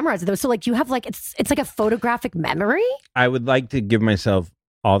sit there and memorize it though. So like you have like it's like a photographic memory. I would like to give myself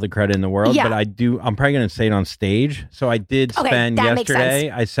all the credit in the world, Yeah. but I'm probably going to say it on stage. So I did spend that makes yesterday.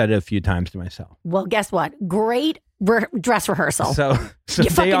 sense. I said it a few times to myself. Well, guess what? Great dress rehearsal. So You they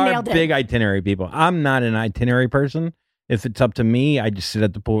fucking are nailed it. big itinerary people. I'm not an itinerary person. If it's up to me, I just sit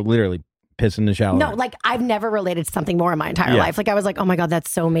at the pool, literally piss in the shower. No, like I've never related to something more in my entire Yeah. life. Like I was like, oh my God,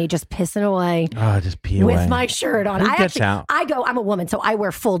 that's so me, just pissing away. Oh, just pee With away. my shirt on. Who gets out? I'm a woman, so I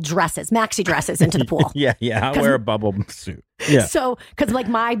wear full dresses, maxi dresses into the pool. Yeah. I wear a bubble suit. Yeah. So, because like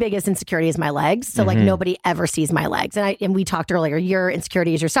my biggest insecurity is my legs. So like nobody ever sees my legs. And we talked earlier, your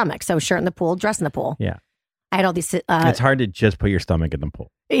insecurity is your stomach. So shirt in the pool, dress in the pool. Yeah. I had all these. It's hard to just put your stomach in the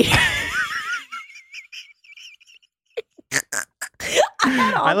pool.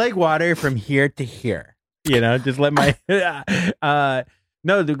 I like water from here to here. Just let my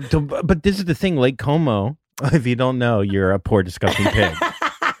no. But this is the thing, Lake Como. If you don't know, you're a poor, disgusting pig.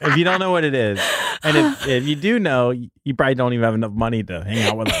 If you don't know what it is, and if you do know, you probably don't even have enough money to hang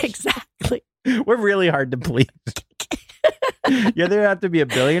out with us. Exactly. We're really hard to please. You either have to be a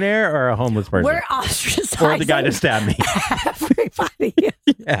billionaire or a homeless person. We're ostracizing. Or the guy that stabbed me. Everybody.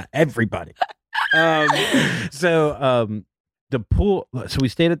 Yeah, everybody. The pool. So we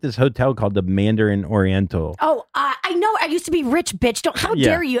stayed at this hotel called the Mandarin Oriental. Oh, I know. I used to be rich, bitch. How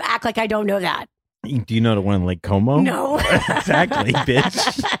dare you act like I don't know that? Do you know the one in Lake Como? No. Exactly,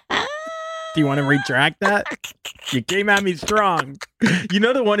 bitch. Do you want to retract that? You came at me strong. You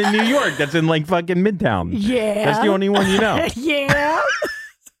know the one in New York that's in like fucking Midtown. Yeah. That's the only one you know. Yeah.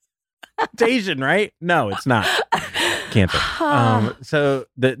 It's Asian, right? No, it's not. Can't be. So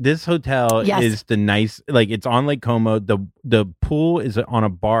this hotel is the nice, like it's on Lake Como. The pool is on a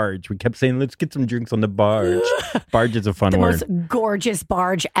barge. We kept saying, let's get some drinks on the barge. Barge is a fun word. The most gorgeous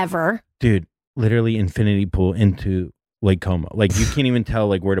barge ever. Dude, literally infinity pool into Lake Como. Like you can't even tell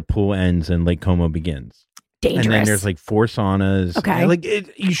like where the pool ends and Lake Como begins. Dangerous. And then there's like 4 saunas. Okay. Like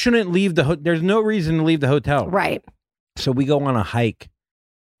you shouldn't leave there's no reason to leave the hotel. Right. So we go on a hike.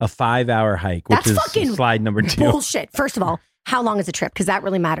 A 5-hour hike, which is fucking slide number 2. Bullshit. First of all, how long is a trip? Because that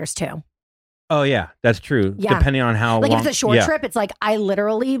really matters too. Oh yeah, that's true. Yeah. Depending on how like long. if it's a short trip, it's like I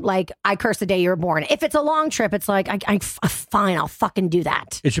literally I curse the day you were born. If it's a long trip, it's like fine, I'll fucking do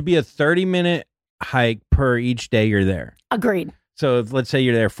that. It should be a 30-minute hike per each day you're there. Agreed. So if, let's say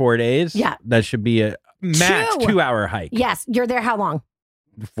you're there 4 days, that should be a max 2-hour hike. Yes, you're there how long?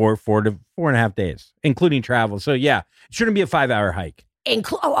 4 to 4.5 days, including travel. So yeah, it shouldn't be a 5-hour hike.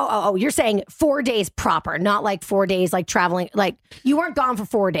 You're saying 4 days proper, not like 4 days like traveling. Like you weren't gone for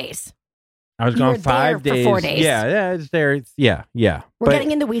 4 days. I was gone 5 days. For 4 days. Yeah, it's there. Yeah. We're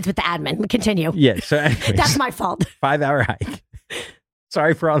getting in the weeds with the admin. Continue. Yeah. So anyways, that's my fault. 5-hour hike.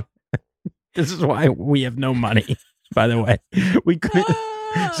 Sorry for all. This is why we have no money. By the way, we couldn't.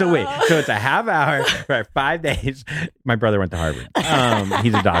 So it's a half hour for 5 days. My brother went to Harvard.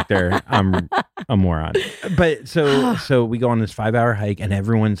 He's a doctor. I'm a moron. But so we go on this 5-hour hike, and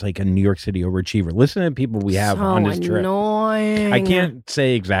everyone's like a New York City overachiever. Listen to people we have on this trip. Annoying. I can't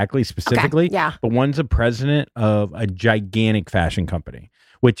say exactly specifically, but one's a president of a gigantic fashion company.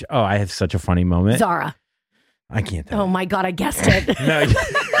 Which I have such a funny moment. Zara. I can't tell. Oh my God, I guessed it. No.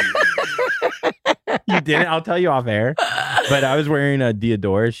 You didn't? I'll tell you off air. But I was wearing a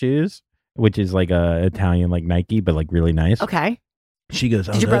Diodora shoes, which is like a Italian like Nike, but like really nice. Okay. She goes,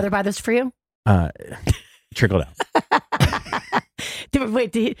 Did your brother buy this for you? Trickled out.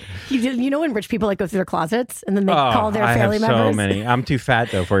 Wait, you know when rich people like go through their closets and then they call their family members? I have so many. I'm too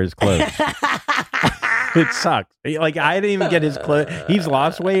fat though for his clothes. It sucks. Like I didn't even get his clothes. He's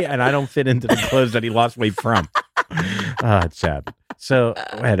lost weight and I don't fit into the clothes that he lost weight from. It's sad. So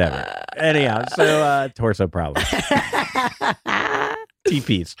whatever. Anyhow, so torso problems.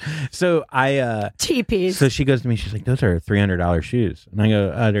 TPs. So TPs. So she goes to me, she's like, those are $300 shoes. And I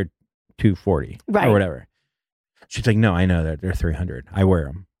go, they're $240 or whatever. She's like, no, I know that they're $300. I wear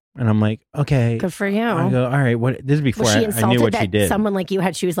them. And I'm like, okay. Good for you. I go, all right, what this is before I knew what she did. Someone like you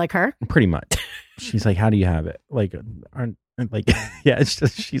had shoes like her? Pretty much. She's like, how do you have it? Like, yeah, it's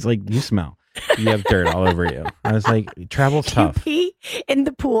just, she's like, you smell. You have dirt all over you. I was like, travel's tough. You pee in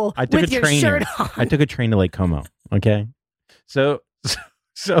the pool with your shirt on. I took a train to Lake Como. Okay. So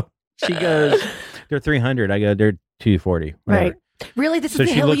she goes, they're 300. I go, they're 240. Whatever. Right. Really, this So is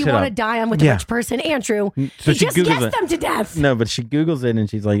the she hill looks you it want to up. die on with a rich person, Andrew. So you she just Googles guessed it. them to death. No, but she Googles it and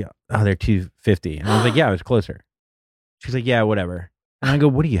she's like, oh, they're 250. And I was like, yeah, I was closer. She's like, yeah, whatever. And I go,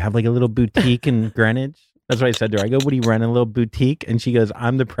 what do you have, like a little boutique in Greenwich? That's what I said to her. I go, what do you run, a little boutique? And she goes,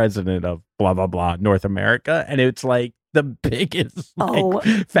 I'm the president of blah, blah, blah, North America. And it's like the biggest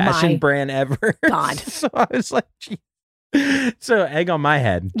fashion brand ever. God. So I was like, gee. So egg on my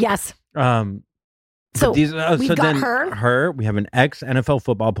head. Yes. So we've got her. We have an ex-NFL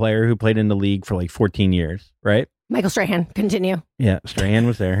football player who played in the league for like 14 years, right? Michael Strahan. Continue. Yeah, Strahan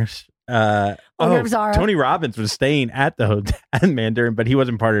was there. Tony Robbins was staying at the hotel in Mandarin, but he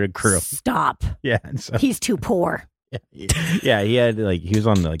wasn't part of the crew. Stop. Yeah. He's too poor. Yeah, he had he was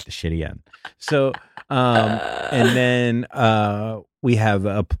on the shitty end. So, and then we have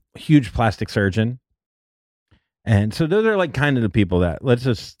a huge plastic surgeon. And so those are like kind of the people that let's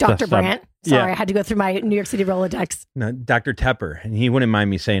just Dr. Brandt. Sorry, Yeah. I had to go through my New York City Rolodex. No, Dr. Tepper, and he wouldn't mind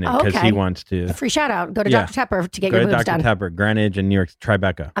me saying it because he wants to. A free shout out. Go to Dr. Tepper to get your Go to boobs Dr. done. Tepper, Greenwich and New York,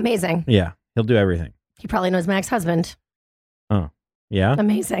 Tribeca. Amazing. Yeah, he'll do everything. He probably knows my ex-husband. Oh, yeah?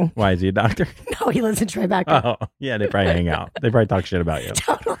 Amazing. Why, is he a doctor? No, he lives in Tribeca. Oh, yeah, they probably hang out. They probably talk shit about you.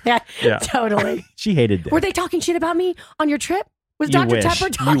 Totally. Yeah. Totally. She hated this. Were they talking shit about me on your trip? Was You Dr. wish.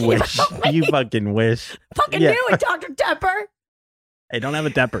 Tepper talking You wish. about me? You fucking wish. Fucking knew it, Dr. Tepper. I don't have a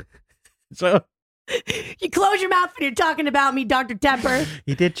Tepper. So You close your mouth when you're talking about me, Dr. Tepper.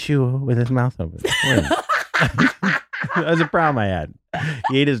 he did chew with his mouth open. That was a problem I had.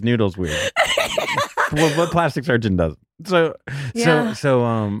 He ate his noodles weird. What plastic surgeon doesn't? So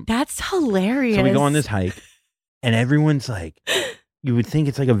That's hilarious. So we go on this hike, and everyone's like, you would think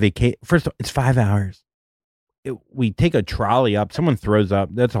it's like a vacation. First of all, it's 5 hours. We take a trolley up. Someone throws up.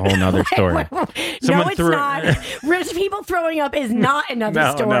 That's a whole nother story. No, it's not. Rich people throwing up is not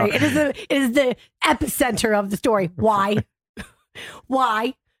another story. No. It is the epicenter of the story. Why?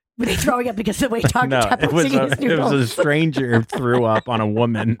 Why were they throwing up? Because of the way Dr. Tepper was eating his it was noodles? a stranger threw up on a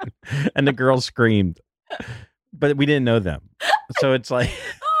woman, and the girl screamed. But we didn't know them, so it's like,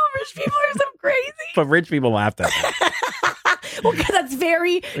 oh, rich people are so crazy. But rich people laughed at it. Well, because that's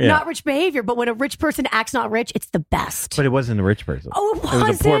very not rich behavior. But when a rich person acts not rich, it's the best. But it wasn't a rich person. Oh, it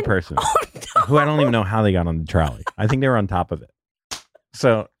was a poor person who I don't even know how they got on the trolley. I think they were on top of it.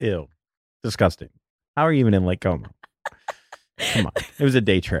 So, ew. Disgusting. How are you even in Lake Como? Come on. It was a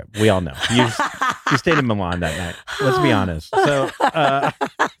day trip. We all know. You stayed in Milan that night. Let's be honest. So,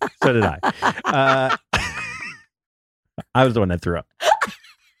 so did I. I was the one that threw up.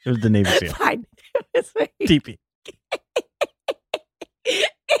 It was the Navy SEAL. Fine. TP.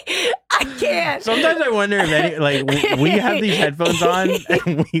 I can't. Sometimes I wonder if we have these headphones on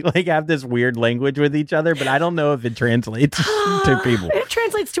and we have this weird language with each other, but I don't know if it translates to people. It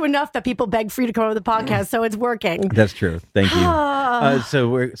translates to enough that people beg for you to come on the podcast, so it's working. That's true. Thank you. So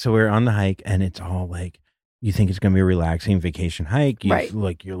we're on the hike, and it's all like, you think it's going to be a relaxing vacation hike.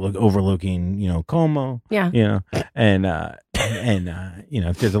 You're overlooking, Como. Yeah. And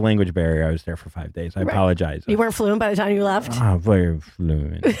if there's a language barrier, I was there for 5 days. I apologize. You weren't fluent by the time you left? Oh, very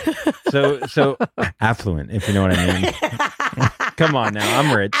fluent. So affluent, if you know what I mean. Come on now,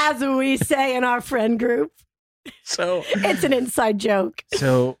 I'm rich. As we say in our friend group. So it's an inside joke.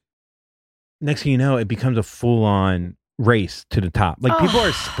 So next thing you know, it becomes a full-on race to the top. Like people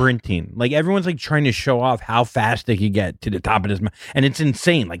are sprinting. Like everyone's like trying to show off how fast they could get to the top of this mountain. And it's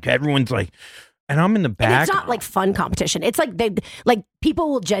insane. Like everyone's like, and I'm in the back. And it's not like fun competition. It's like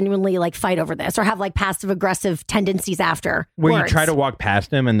people will genuinely like fight over this or have like passive aggressive tendencies after. Where you try to walk past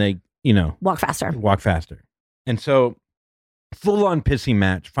them and they, walk faster. And so full on pissy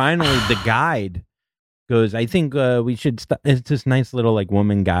match. Finally, the guide goes, I think we should stop. It's this nice little like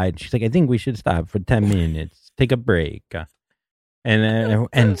woman guide. She's like, I think we should stop for 10 minutes. Take a break.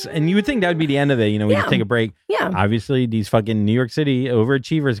 And you would think that would be the end of it. We just take a break. Yeah. Obviously, these fucking New York City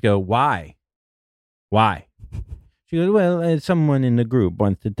overachievers go, why? She goes, well, someone in the group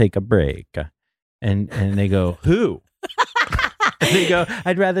wants to take a break. And they go, who? And they go,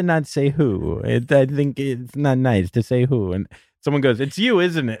 I'd rather not say who. I think it's not nice to say who. And someone goes, it's you,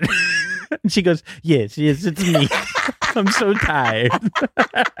 isn't it? And she goes, yes, it's me. I'm so tired.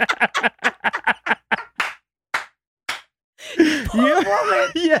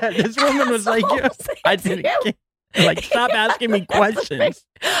 Yeah, this woman was like, I didn't like, stop asking me questions.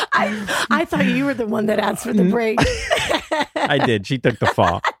 I thought you were the one that asked for the break. I did. She took the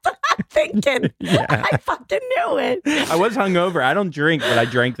fall. I'm thinking. Yeah. I fucking knew it. I was hungover. I don't drink, but I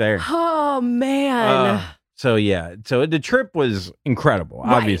drank there. Oh, man. So the trip was incredible,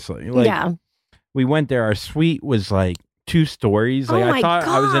 obviously. Yeah. We went there. Our suite was like 2 stories. Like, I thought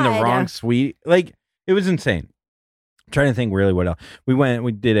I was in the wrong suite. Like, it was insane. I'm trying to think really what else.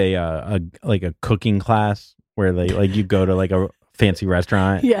 We did a cooking class where you go to like a fancy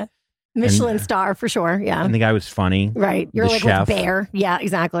restaurant. Yeah. Michelin star for sure. Yeah. And the guy was funny. Right. You're like chef. with Bear. Yeah,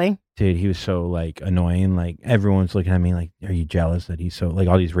 exactly. Dude, he was so like annoying. Like everyone's looking at me like, are you jealous that he's so like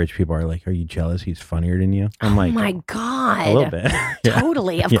all these rich people are like, are you jealous he's funnier than you? I'm like, oh my God. A little bit.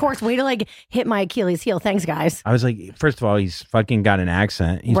 Totally. Of course. Way to like hit my Achilles heel. Thanks, guys. I was like, first of all, he's fucking got an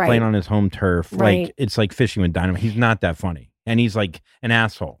accent. He's playing on his home turf. Right. Like it's like fishing with dynamite. He's not that funny. And he's like an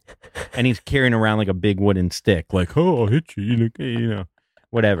asshole. And he's carrying around like a big wooden stick. Like, oh, I'll hit you. You know,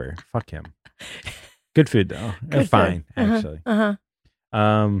 whatever. Fuck him. Good food though. Good fine, food.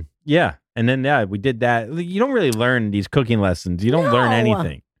 actually. Yeah. And then we did that. You don't really learn these cooking lessons. You don't learn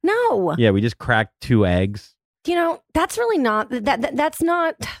anything. No. Yeah, we just cracked 2 eggs. You know, that's really not that's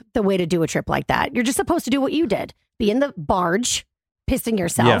not the way to do a trip like that. You're just supposed to do what you did. Be in the barge, pissing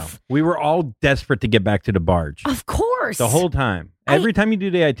yourself. Yeah. We were all desperate to get back to the barge. Of course. The whole time. Every time you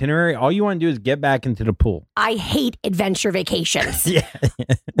do the itinerary, all you want to do is get back into the pool. I hate adventure vacations. Yeah.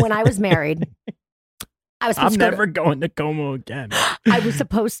 When I was married, I'm never going to Como again. I was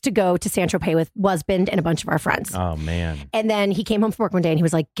supposed to go to Saint-Tropez with husband and a bunch of our friends. Oh, man. And then he came home from work one day and he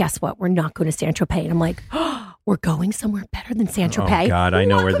was like, guess what? We're not going to Saint-Tropez. And I'm like, oh, we're going somewhere better than Saint-Tropez. Oh, God, I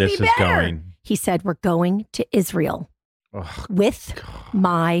know where this is going. He said, we're going to Israel with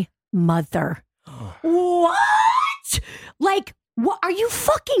my mother. What? Like, what? Are you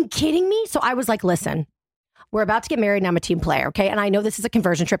fucking kidding me? So I was like, listen, we're about to get married and I'm a team player, okay? And I know this is a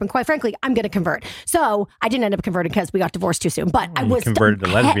conversion trip, and quite frankly, I'm going to convert. So I didn't end up converting because we got divorced too soon, but I was converted to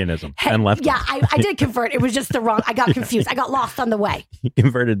lesbianism and left. Yeah, I did convert. It was just the wrong. I got confused. I got lost on the way. You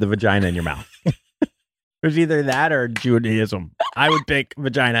converted the vagina in your mouth. It was either that or Judaism. I would pick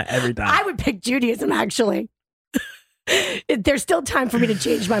vagina every time. I would pick Judaism, actually. There's still time for me to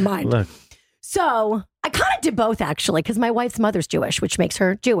change my mind. Look. So I kind of did both, actually, because my wife's mother's Jewish, which makes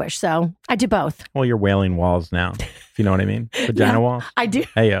her Jewish. So I did both. Well, you're wailing walls now, if you know what I mean. Vagina walls. I do.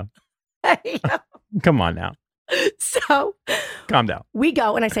 Hey, yo. Come on now. So calm down. We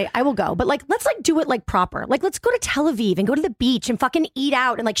go and I say, I will go. But like, let's like do it like proper. Like, let's go to Tel Aviv and go to the beach and fucking eat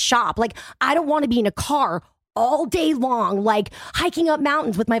out and like shop. Like, I don't want to be in a car all day long, like hiking up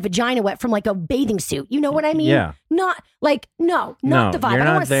mountains with my vagina wet from like a bathing suit. You know what I mean? Yeah. Not like, not the vibe. I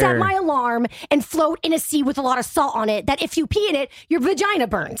don't want to set my alarm and float in a sea with a lot of salt on it that if you pee in it, your vagina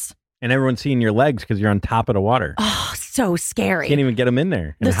burns. And everyone's seeing your legs because you're on top of the water. Oh, so scary. Can't even get them in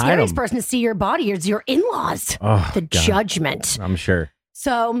there. The scariest person to see your body is your in-laws. Oh, the God. Judgment. I'm sure.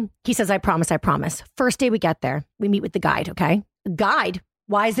 So he says, I promise. First day we get there, we meet with the guide, okay? Guide?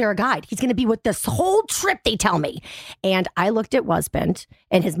 Why is there a guide? He's going to be with this whole trip, they tell me. And I looked at husband,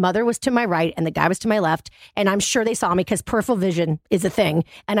 and his mother was to my right, and the guy was to my left. And I'm sure they saw me because peripheral vision is a thing.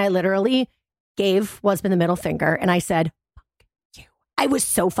 And I literally gave husband the middle finger, and I said, fuck you. I was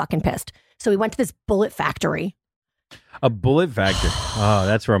so fucking pissed. So we went to this bullet factory. A bullet factory? Oh,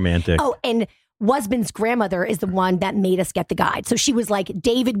 that's romantic. Oh, and husband's grandmother is the one that made us get the guide. So she was like,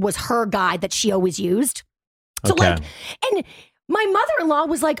 David was her guide that she always used. So okay. like, and my mother-in-law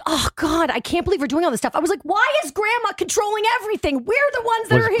was like, oh, God, I can't believe we're doing all this stuff. I was like, why is grandma controlling everything? We're the ones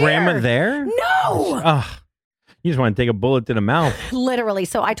that are here. Was grandma there? No. Oh, you just want to take a bullet to the mouth. Literally.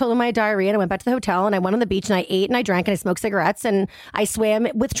 So I told him I had diarrhea and I went back to the hotel and I went on the beach and I ate and I drank and I smoked cigarettes and I swam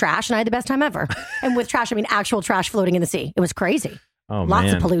with trash and I had the best time ever. And with trash, I mean actual trash floating in the sea. It was crazy. Oh,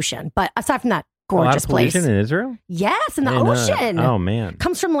 Lots of pollution. But aside from that, a gorgeous lot of pollution place. in Israel? Yes, in the ocean. Oh, man.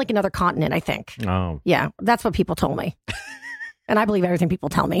 Comes from like another continent, I think. Oh. Yeah, that's what people told me. And I believe everything people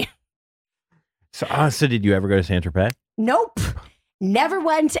tell me. So did you ever go to Saint-Tropez? Nope. Never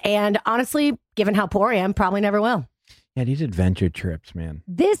went. And honestly, given how poor I am, probably never will. Yeah, these adventure trips, man.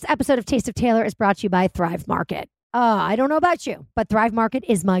 This episode of Taste of Taylor is brought to you by Thrive Market. I don't know about you, but Thrive Market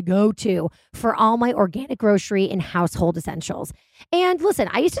is my go-to for all my organic grocery and household essentials. And listen,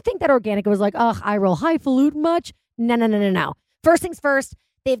 I used to think that organic was like, I roll highfalutin much. No. First things first,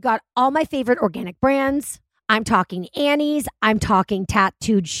 they've got all my favorite organic brands. I'm talking Annie's. I'm talking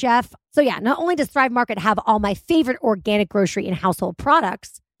Tattooed Chef. So yeah, not only does Thrive Market have all my favorite organic grocery and household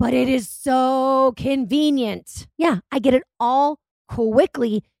products, but it is so convenient. Yeah, I get it all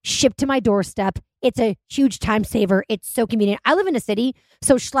quickly shipped to my doorstep. It's a huge time saver. It's so convenient. I live in a city,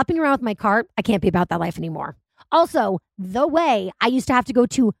 so schlepping around with my cart, I can't be about that life anymore. Also, the way I used to have to go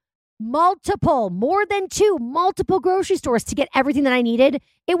to multiple grocery stores to get everything that I needed,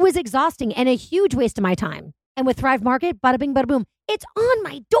 it was exhausting and a huge waste of my time. And with Thrive Market, bada bing, bada boom, it's on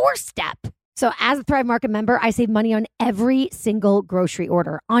my doorstep. So as a Thrive Market member, I save money on every single grocery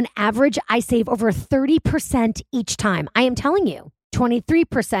order. On average, I save over 30% each time. I am telling you,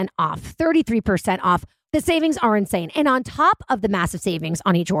 23% off, 33% off. The savings are insane. And on top of the massive savings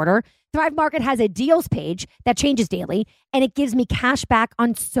on each order, Thrive Market has a deals page that changes daily, and it gives me cash back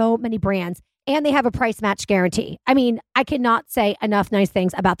on so many brands. And they have a price match guarantee. I mean, I cannot say enough nice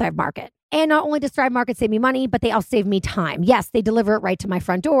things about Thrive Market. And not only does Thrive Market save me money, but they also save me time. Yes, they deliver it right to my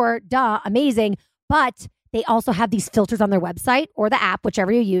front door. Duh, amazing. But they also have these filters on their website or the app,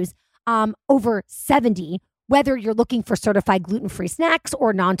 whichever you use, over 70. Whether you're looking for certified gluten-free snacks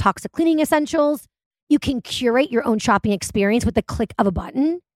or non-toxic cleaning essentials, you can curate your own shopping experience with the click of a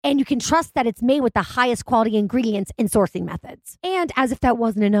button. And you can trust that it's made with the highest quality ingredients and sourcing methods. And as if that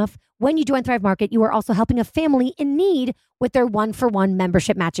wasn't enough, when you join Thrive Market, you are also helping a family in need with their 1-for-1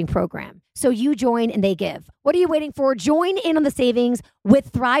 membership matching program. So you join and they give. What are you waiting for? Join in on the savings with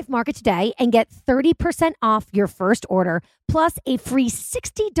Thrive Market today and get 30% off your first order plus a free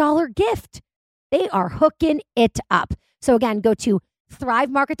 $60 gift. They are hooking it up. So again, go to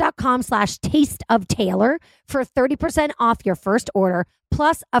thrivemarket.com/tasteoftaylor for 30% off your first order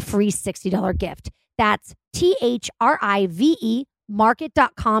plus a free $60 gift. That's THRIVE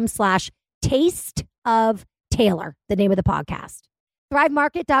market.com/tasteoftaylor, the name of the podcast.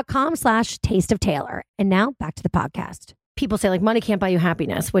 Thrivemarket.com/tasteoftaylor. And now back to the podcast. People say like money can't buy you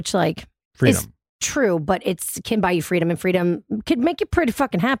happiness, which like Freedom. is true, but it's can buy you freedom, and freedom could make you pretty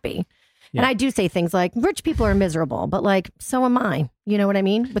fucking happy. Yeah. And I do say things like rich people are miserable, but like, so am I. You know what I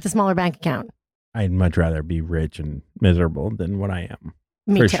mean? With a smaller bank account. I'd much rather be rich and miserable than what I am.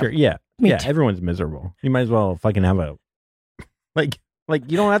 Me For too. sure. Yeah. Me yeah. too. Everyone's miserable. You might as well fucking have a, like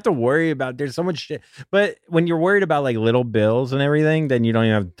you don't have to worry about, there's so much shit. But when you're worried about like little bills and everything, then you don't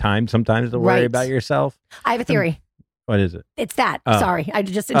even have time sometimes to worry about yourself. I have a theory. What is it? It's that. Sorry. I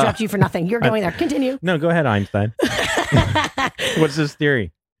just interrupted you for nothing. You're going there. Continue. No, go ahead, Einstein. What's this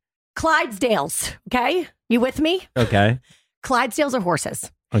theory? Clydesdales. Okay. You with me? Okay. Clydesdales are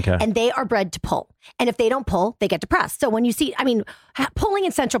horses. Okay. And they are bred to pull. And if they don't pull, they get depressed. So when you see, I mean, pulling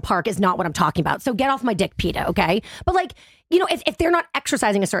in Central Park is not what I'm talking about. So get off my dick, PETA, okay? But like, you know, if they're not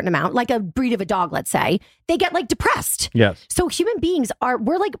exercising a certain amount, like a breed of a dog, let's say, they get like depressed. Yes. So human beings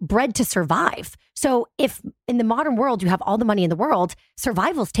we're like bred to survive. So if in the modern world, you have all the money in the world,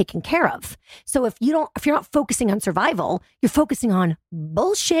 survival's taken care of. So if you're not focusing on survival, you're focusing on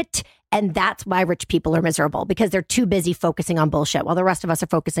bullshit. And that's why rich people are miserable, because they're too busy focusing on bullshit while the rest of us are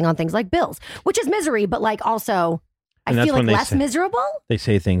focusing on things like bills, which is misery, but like also, I feel like less miserable. They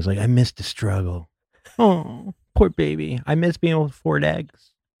say things like, I miss the struggle. Oh, poor baby. I miss being able to afford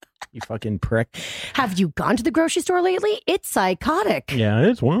eggs. You fucking prick. Have you gone to the grocery store lately? It's psychotic. Yeah,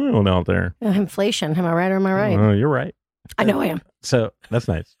 it's wild out there. Inflation. Am I right or am I right? Oh, you're right. I know I am. So that's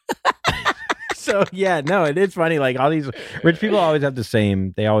nice. So yeah, no, it is funny. Like all these rich people always have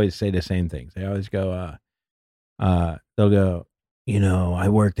they always say the same things. They always go, they'll go, you know, I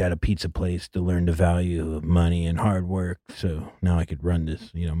worked at a pizza place to learn the value of money and hard work. So now I could run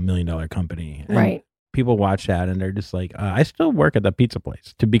this, you know, $1 million company. And right. People watch that and they're just like, I still work at the pizza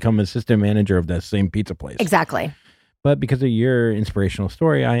place to become assistant manager of that same pizza place. Exactly. But because of your inspirational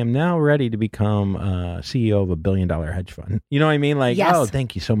story, I am now ready to become CEO of a $1 billion hedge fund. You know what I mean? Like, yes. Oh,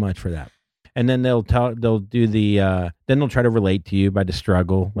 thank you so much for that. And then they'll try to relate to you by the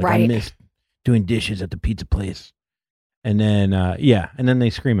struggle. Like, right. I miss doing dishes at the pizza place. And then, and then they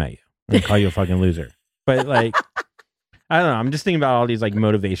scream at you and call you a fucking loser. But like, I don't know. I'm just thinking about all these like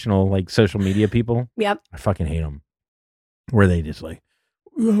motivational, like social media people. Yep. I fucking hate them. Where they just like,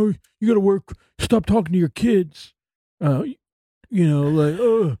 oh, you got to work. Stop talking to your kids. You know, like,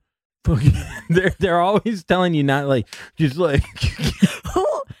 oh, fucking. They're always telling you not like, just like. Who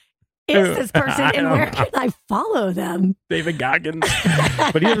is this person and where can I follow them? David Goggins.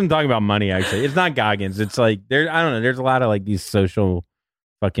 But he doesn't talk about money, actually. It's not Goggins. It's like, I don't know. There's a lot of like these social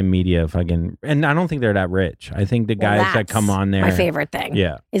fucking media and I don't think they're that rich. I think the guys that come on there. My favorite thing.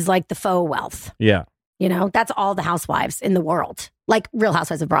 Yeah. Is like the faux wealth. Yeah. You know, that's all the housewives in the world. Like Real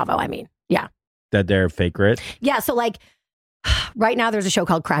Housewives of Bravo, I mean. Yeah. That they're fake rich? Yeah. So like right now there's a show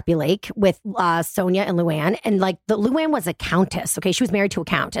called Crappy Lake with Sonia and Luann. And like Luann was a countess. Okay. She was married to a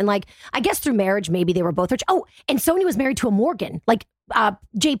count. And like, I guess through marriage, maybe they were both rich. Oh, and Sonia was married to a Morgan, like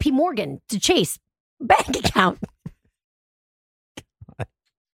JP Morgan to Chase bank account.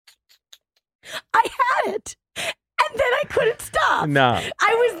 I had it. And then I couldn't stop. No.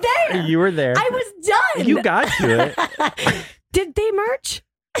 I was there. You were there. I was done. You got to it. Did they merge?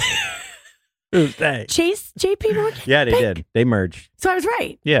 Who's they? Chase, JP Morgan? Yeah, they did. They merged. So I was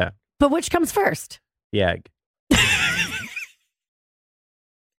right. Yeah. But which comes first? The egg.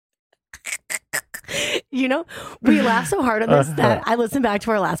 You know, we laugh so hard on this that I listened back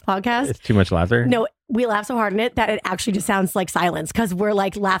to our last podcast. It's too much laughter? No, we laugh so hard on it that it actually just sounds like silence because we're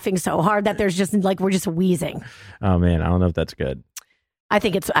like laughing so hard that there's just like, we're just wheezing. Oh man, I don't know if that's good. I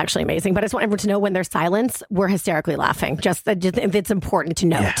think it's actually amazing, but I just want everyone to know when there's silence, we're hysterically laughing. Just it's important to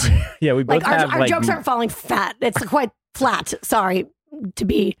note. Yeah, we both like have our jokes aren't falling fat. It's quite flat. Sorry to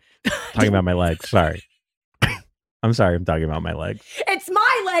be talking about my legs. Sorry. I'm sorry. I'm talking about my legs. It's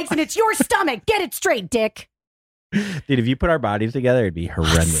my legs and it's your stomach. Get it straight, Dick. Dude, if you put our bodies together, it'd be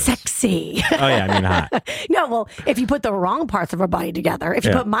horrendous. Sexy. Oh, yeah. I mean, hot. No, well, if you put the wrong parts of our body together, if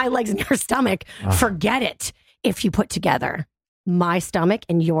you put my legs in your stomach, forget it. If you put together my stomach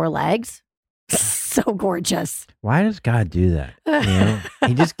and your legs, so gorgeous. Why does God do that? You know?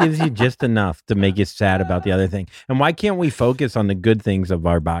 He just gives you just enough to make you sad about the other thing. And why can't we focus on the good things of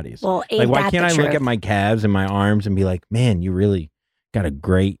our bodies? Well, like, why can't I look at my calves and my arms and be like, man, you really got a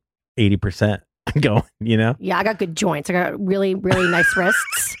great 80% going, you know? Yeah, I got good joints. I got really, really nice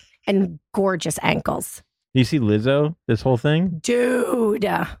wrists and gorgeous ankles. You see Lizzo, this whole thing? Dude.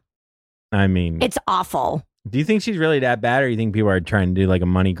 I mean, it's awful. Do you think she's really that bad, or you think people are trying to do like a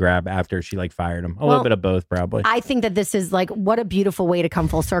money grab after she like fired him? A little bit of both, probably. I think that this is like, what a beautiful way to come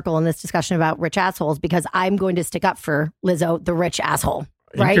full circle in this discussion about rich assholes, because I'm going to stick up for Lizzo, the rich asshole.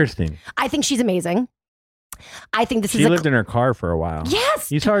 Right? Interesting. I think she's amazing. I think she lived in her car for a while.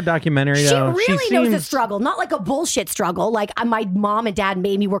 Yes. You saw her documentary, though. She really knows the struggle. Not like a bullshit struggle. Like my mom and dad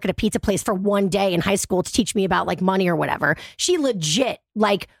made me work at a pizza place for one day in high school to teach me about like money or whatever. She legit,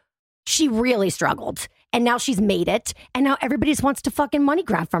 like, she really struggled. And now she's made it. And now everybody just wants to fucking money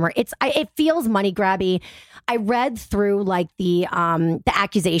grab from her. It feels money grabby. I read through like the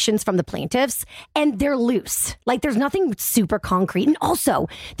accusations from the plaintiffs, and they're loose. Like there's nothing super concrete. And also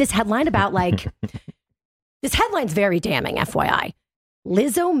this headline about like, this headline's very damning, FYI.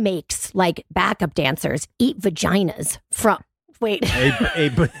 Lizzo makes like backup dancers eat vaginas from, wait.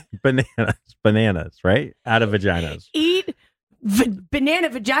 Bananas, right? Out of vaginas. Eat vagina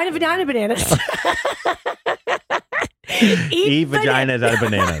bananas. Eat vaginas out of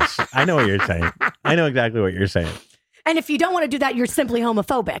bananas. I know what you're saying. I know exactly what you're saying. And if you don't want to do that, you're simply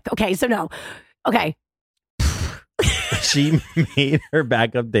homophobic. Okay, so no. Okay. She made her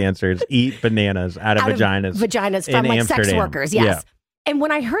backup dancers eat bananas out of vaginas. Vaginas from like Amsterdam. Sex workers, yes. Yeah. And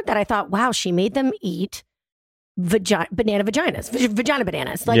when I heard that, I thought, wow, she made them eat vagina bananas.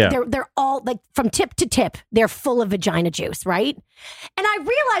 Like they're all like from tip to tip, they're full of vagina juice, right? And I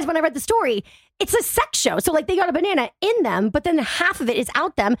realized when I read the story, it's a sex show. So like they got a banana in them, but then half of it is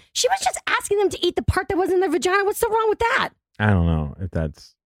out them. She was just asking them to eat the part that was in their vagina. What's so wrong with that? I don't know if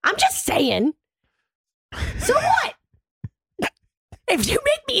that's... I'm just saying. So what? If you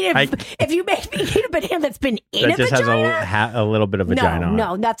make me eat a banana that's been in a vagina, that just has a little bit of vagina on it.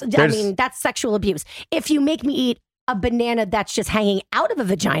 No, that's sexual abuse. If you make me eat a banana that's just hanging out of a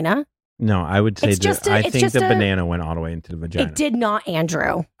vagina, no, I would say I think the banana went all the way into the vagina. It did not,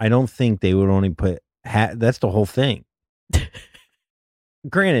 Andrew. I don't think they would only put that's the whole thing.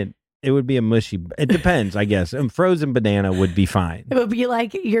 Granted, it would be a mushy. It depends, I guess. A frozen banana would be fine. It would be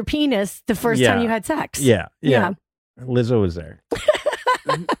like your penis the first time you had sex. Yeah. Lizzo was there.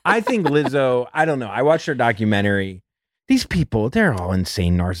 I think Lizzo, I don't know. I watched her documentary. These people, they're all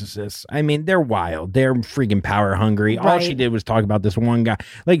insane narcissists. I mean, they're wild. They're freaking power hungry. Right. All she did was talk about this one guy.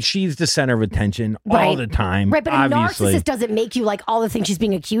 Like, she's the center of attention all the time. Right, but obviously. A narcissist doesn't make you like all the things she's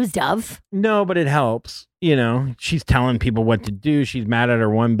being accused of. No, but it helps. You know, she's telling people what to do. She's mad at her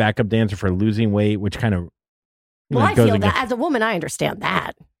one backup dancer for losing weight, which kind of... Well, I feel that as a woman, I understand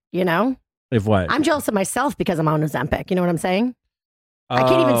that, you know? If what? I'm jealous of myself because I'm on Ozempic. You know what I'm saying? I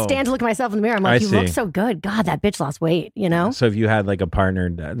can't even stand to look at myself in the mirror. I'm like, you look so good. God, that bitch lost weight, you know? So if you had like a partner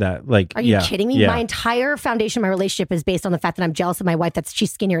that like... Are you kidding me? Yeah. My entire foundation of my relationship is based on the fact that I'm jealous of my wife.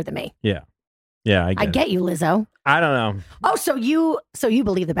 She's skinnier than me. Yeah. Yeah, I get you, Lizzo. I don't know. Oh, so you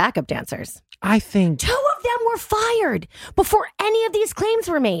believe the backup dancers? I think... 2 of them were fired before any of these claims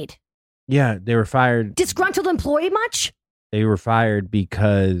were made. Yeah, they were fired. Disgruntled employee much? They were fired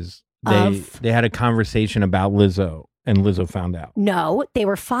because they had a conversation about Lizzo. And Lizzo found out. No, they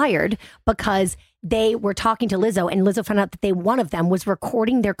were fired because they were talking to Lizzo, and Lizzo found out that one of them was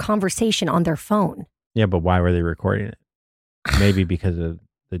recording their conversation on their phone. Yeah, but why were they recording it? Maybe because of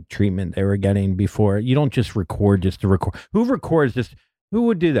the treatment they were getting before. You don't just record just to record. Who records just... Who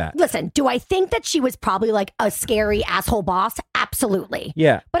would do that? Listen, do I think that she was probably like a scary asshole boss? Absolutely.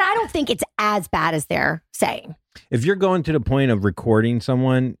 Yeah. But I don't think it's as bad as they're saying. If you're going to the point of recording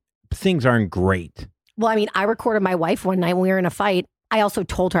someone, things aren't great. Well, I mean, I recorded my wife one night when we were in a fight. I also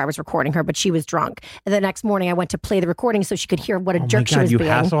told her I was recording her, but she was drunk. And the next morning I went to play the recording so she could hear what a jerk she was being. You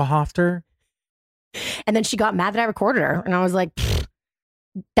Hasselhoffed her? And then she got mad that I recorded her. And I was like,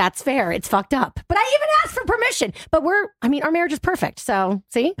 that's fair. It's fucked up. But I even asked for permission. But our marriage is perfect. So,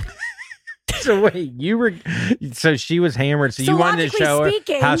 see? So wait, so she was hammered. So you wanted to show her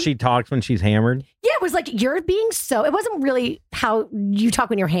how she talks when she's hammered? Yeah, it was like, it wasn't really how you talk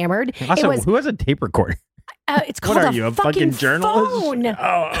when you're hammered. Also, who has a tape recorder? It's called what are you, a fucking journalist? Phone.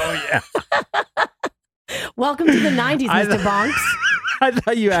 Oh, yeah. Welcome to the 90s, Mr. Bonks. I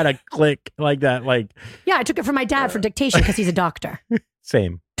thought you had a click like that. Yeah, I took it from my dad for dictation because he's a doctor.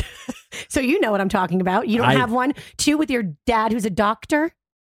 Same. So you know what I'm talking about. You don't have one, too, with your dad who's a doctor?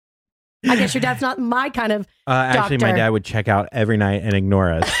 I guess your dad's not my kind of actually, doctor. my dad would check out every night and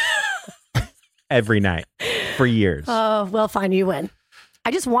ignore us. Every night. For years. Oh, well, fine, you win.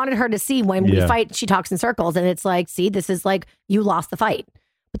 I just wanted her to see when we fight, she talks in circles. And it's like, see, this is like, you lost the fight.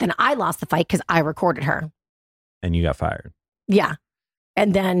 But then I lost the fight because I recorded her. And you got fired. Yeah.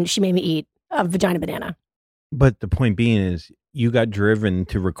 And then she made me eat a vagina banana. But the point being is, you got driven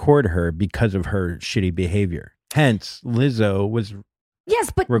to record her because of her shitty behavior. Hence, Lizzo was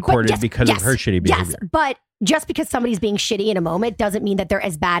recorded because of her shitty behavior. Yes, but just because somebody's being shitty in a moment doesn't mean that they're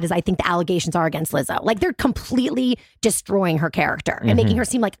as bad as I think the allegations are against Lizzo. Like, they're completely destroying her character and making her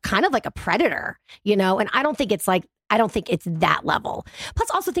seem like kind of like a predator, And I don't think it's that level. Plus,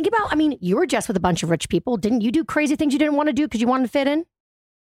 also think about, you were just with a bunch of rich people. Didn't you do crazy things you didn't want to do because you wanted to fit in?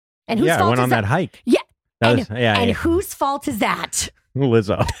 And whose fault I went is on that hike. Yeah. And whose fault is that?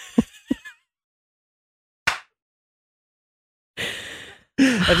 Lizzo.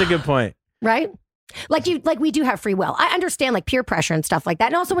 That's a good point. Right? Like we do have free will. I understand like peer pressure and stuff like that.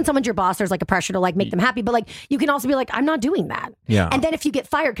 And also when someone's your boss, there's like a pressure to like make them happy. But like you can also be like, I'm not doing that. Yeah. And then if you get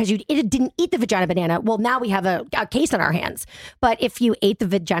fired because you didn't eat the vagina banana, well, now we have a case on our hands. But if you ate the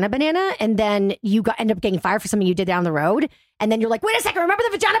vagina banana and then you end up getting fired for something you did down the road, and then you're like, wait a second, remember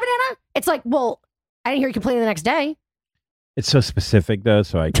the vagina banana? It's like, well, I didn't hear you complaining the next day. It's so specific though,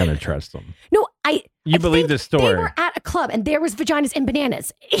 so I kind of trust them. No, You believe the story. They were at a club and there was vaginas and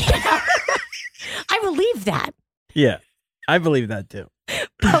bananas. I believe that. Yeah, I believe that too.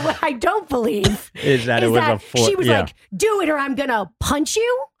 But what I don't believe is that she was like, do it or I'm going to punch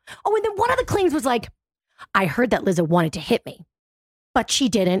you. Oh, and then one of the claims was like, I heard that Lizzo wanted to hit me, but she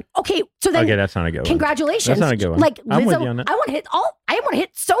didn't. Okay, so then that's not a good one. Congratulations. That's not a good one. Like Lizzo, I'm with you on that. I want to hit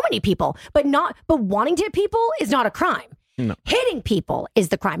so many people, but wanting to hit people is not a crime. No. Hitting people is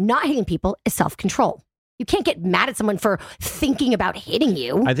the crime. Not hitting people is self-control. You can't get mad at someone for thinking about hitting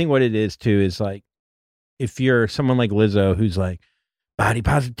you. I think what it is too is like, if you're someone like Lizzo who's like body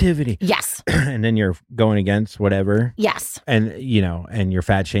positivity, yes, and then you're going against whatever, yes, and and you're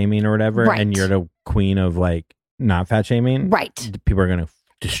fat shaming or whatever, right, and you're the queen of like not fat shaming, right? People are gonna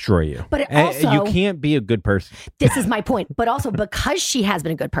destroy you. But also, you can't be a good person. This is my point. But also because she has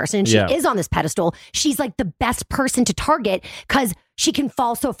been a good person and she is on this pedestal, she's like the best person to target because she can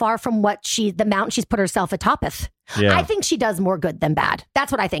fall so far from the mountain she's put herself atopeth. Yeah. I think she does more good than bad.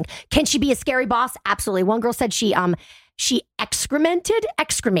 That's what I think. Can she be a scary boss? Absolutely. One girl said she excrementing?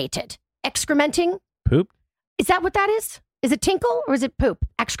 Poop? Is that what that is? Is it tinkle or is it poop?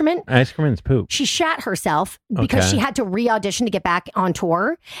 Excrement? Excrement's poop. She shat herself because she had to re-audition to get back on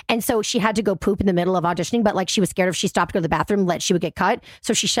tour. And so she had to go poop in the middle of auditioning, but like she was scared if she stopped to go to the bathroom, she would get cut.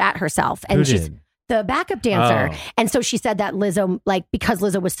 So she shat herself. And she's the backup dancer. Oh. And so she said that Lizzo, like, because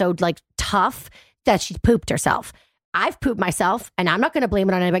Lizzo was so like tough that she pooped herself. I've pooped myself, and I'm not going to blame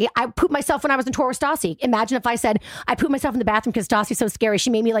it on anybody. I pooped myself when I was in tour with Stassi. Imagine if I said, I pooped myself in the bathroom because Stassi's so scary. She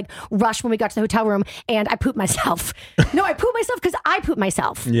made me like rush when we got to the hotel room, and I pooped myself. No, I pooped myself because I pooped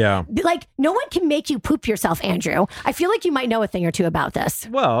myself. Yeah. Like, no one can make you poop yourself, Andrew. I feel like you might know a thing or two about this.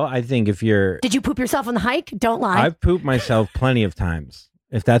 Well, I think if you're... Did you poop yourself on the hike? Don't lie. I've pooped myself plenty of times.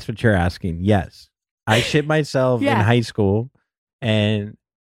 If that's what you're asking, yes. I shit myself in high school, and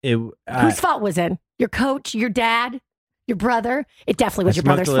whose fault was it? Your coach, your dad, your brother? It definitely was your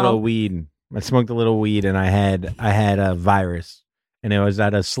brother's fault. I smoked a little weed, and I had a virus, and it was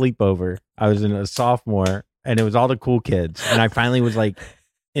at a sleepover. I was in a sophomore, and it was all the cool kids, and I finally was like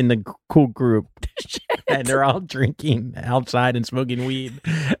in the cool group, and they're all drinking outside and smoking weed,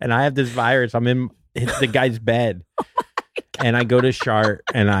 and I have this virus. I'm in the guy's bed, and I go to shart,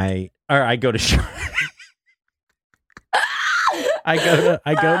 I go to shart. I go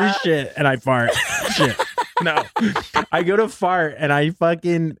to shit and I fart. Shit. No. I go to fart and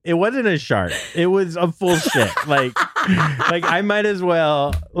it wasn't a shart. It was a full shit. Like I might as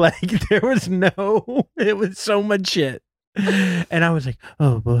well, it was so much shit. And I was like,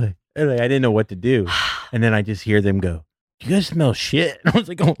 oh boy. And I didn't know what to do. And then I just hear them go, "Do you guys smell shit?" And I was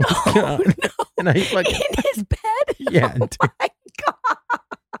like, oh my God. No. And I in his bed? Yeah. Oh my God.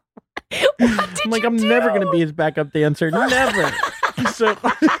 I'm like, I'm never going to be his backup dancer. Never. So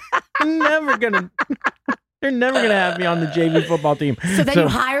they're never going to have me on the JV football team. So then you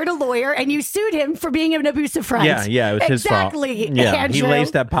hired a lawyer and you sued him for being an abusive friend. Yeah, it was his fault. Exactly. Yeah, Andrew. he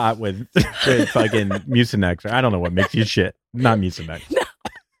laced that pot with fucking Mucinex. I don't know what makes you shit. Not Mucinex. No.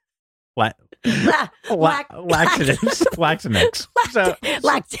 Laxatives. Laxatives.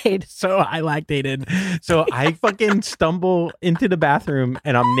 Lactate. So I lactated. So I fucking stumble into the bathroom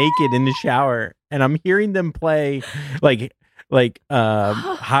and I'm naked in the shower and I'm hearing them play like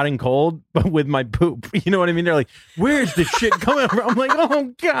hot and cold, but with my poop. You know what I mean? They're like, where's the shit coming from? I'm like,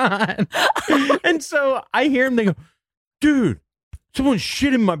 oh God. And so I hear them, they go, dude, someone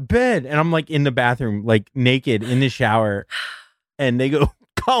shit in my bed. And I'm like in the bathroom, like naked in the shower. And they go,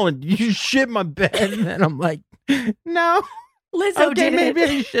 Collin, did you shit my bed? And I'm like, no. Lizzo did maybe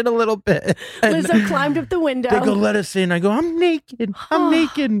I shit a little bit. And Lizzo climbed up the window. They go, let us in. I go, I'm naked.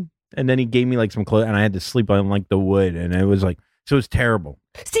 And then he gave me like some clothes and I had to sleep on like the wood. And it was like, so it was terrible.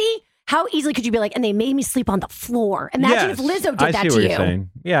 See, how easily could you be like, and they made me sleep on the floor. Imagine if Lizzo did that to you. I see what you're saying.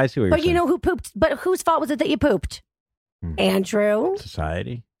 Yeah, I see what you're saying. But you know who pooped? But whose fault was it that you pooped? Andrew.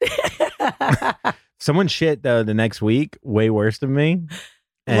 Society. Someone shit though the next week, way worse than me.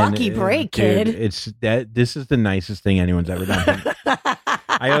 And lucky break, kid. This is the nicest thing anyone's ever done.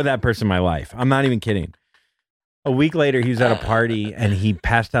 I owe that person my life. I'm not even kidding. A week later, he was at a party and he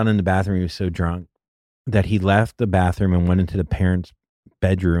passed out in the bathroom. He was so drunk that he left the bathroom and went into the parents'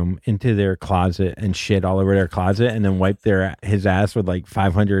 bedroom, into their closet and shit all over their closet, and then wiped his ass with like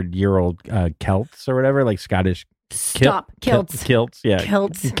 500-year-old Celts or whatever, like Scottish kilts. Yeah,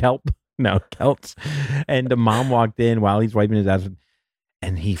 Kilts. Kelp. No, Celts. And the mom walked in while he's wiping his ass.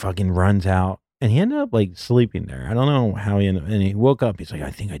 And he fucking runs out and he ended up like sleeping there. I don't know how he ended up. And he woke up. He's like,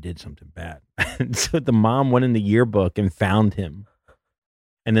 I think I did something bad. And so the mom went in the yearbook and found him.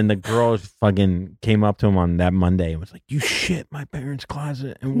 And then the girl fucking came up to him on that Monday and was like, you shit my parents'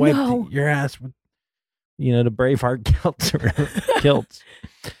 closet and wiped your ass with, the Braveheart kilts or whatever. Kilts.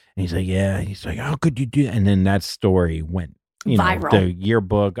 And he's like, yeah. He's like, how could you do that? And then that story went viral. The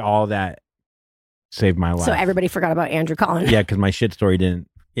yearbook, all that. Saved my life. So everybody forgot about Andrew Collin. Yeah, because my shit story didn't.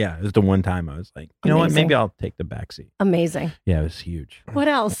 Yeah, it was the one time I was like, you know what? Maybe I'll take the backseat. Amazing. Yeah, it was huge. What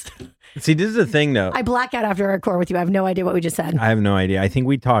else? See, this is the thing, though. I black out after I record with you. I have no idea what we just said. I have no idea. I think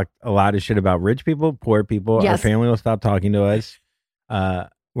we talked a lot of shit about rich people, poor people. Yes. Our family will stop talking to us.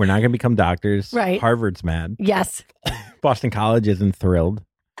 We're not going to become doctors. Right. Harvard's mad. Yes. Boston College isn't thrilled.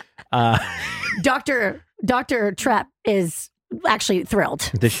 Dr. Trepp is actually thrilled.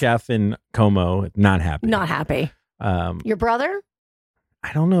 The chef in Como, not happy. Not happy. Your brother?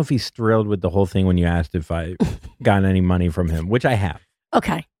 I don't know if he's thrilled with the whole thing when you asked if I got any money from him, which I have.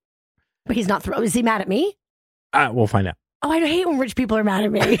 Okay. But he's not thrilled. Is he mad at me? We'll find out. Oh, I hate when rich people are mad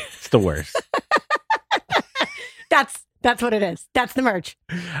at me. It's the worst. That's what it is. That's the merch.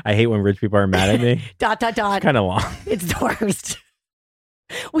 I hate when rich people are mad at me. ... It's kind of long. It's the worst.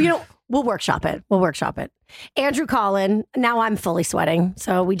 Well, we'll workshop it. Andrew Collin, now I'm fully sweating,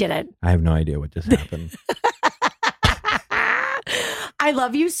 so we did it. I have no idea what just happened. I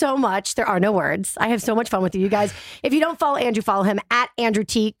love you so much. There are no words. I have so much fun with you guys. If you don't follow Andrew, follow him at Andrew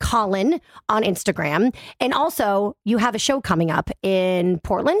T. Collin on Instagram. And also, you have a show coming up in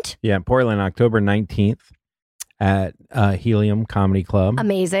Portland. Yeah, Portland, October 19th. At Helium Comedy Club.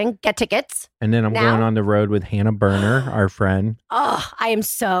 Amazing. Get tickets. And then I'm going on the road with Hannah Berner, our friend. Oh, I am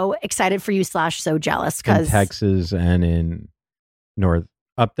so excited for you / so jealous. In Texas and in North,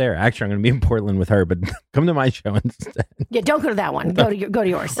 up there. Actually, I'm going to be in Portland with her, but come to my show instead. Yeah, don't go to that one. Go to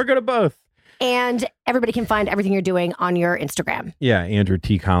yours. Or go to both. And everybody can find everything you're doing on your Instagram. Yeah, Andrew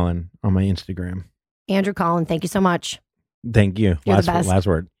T. Collin on my Instagram. Andrew Collin, thank you so much. Thank you. You're the best. Last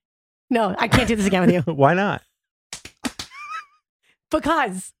word. No, I can't do this again with you. Why not?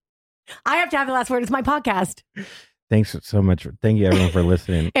 Because I have to have the last word. It's my podcast. Thanks so much. Thank you, everyone, for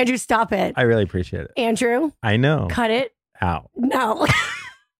listening. Andrew, stop it. I really appreciate it. Andrew. I know. Cut it. Out. No.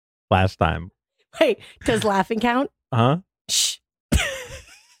 Last time. Wait, does laughing count? Huh? Shh.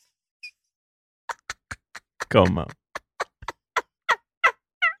 Como.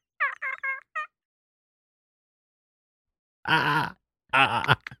 I'm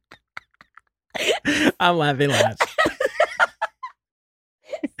laughing last.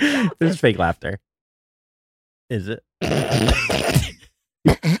 This is fake laughter. Is it?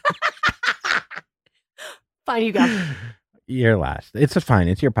 Fine, you go. You're last. It's fine.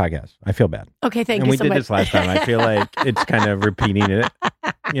 It's your podcast. I feel bad. Okay, thank you. And we did this last time. I feel like it's kind of repeating it.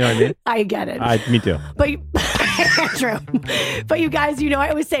 You know what I mean? I get it. Me too. But Andrew. But you guys, I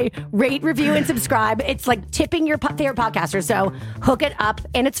always say rate, review, and subscribe. It's like tipping your favorite podcaster. So hook it up,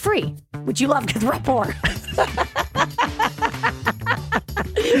 and it's free, which you love because we're poor.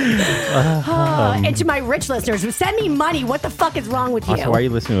 And to my rich listeners who send me money, what the fuck is wrong with you? Also, why are you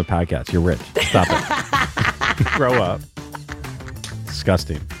listening to a podcast? You're rich. Stop it. Grow up.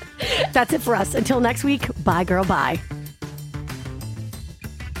 Disgusting. That's it for us. Until next week, bye, girl, bye.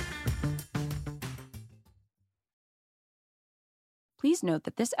 Please note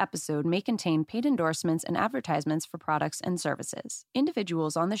that this episode may contain paid endorsements and advertisements for products and services.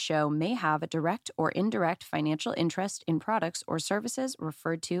 Individuals on the show may have a direct or indirect financial interest in products or services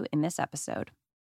referred to in this episode.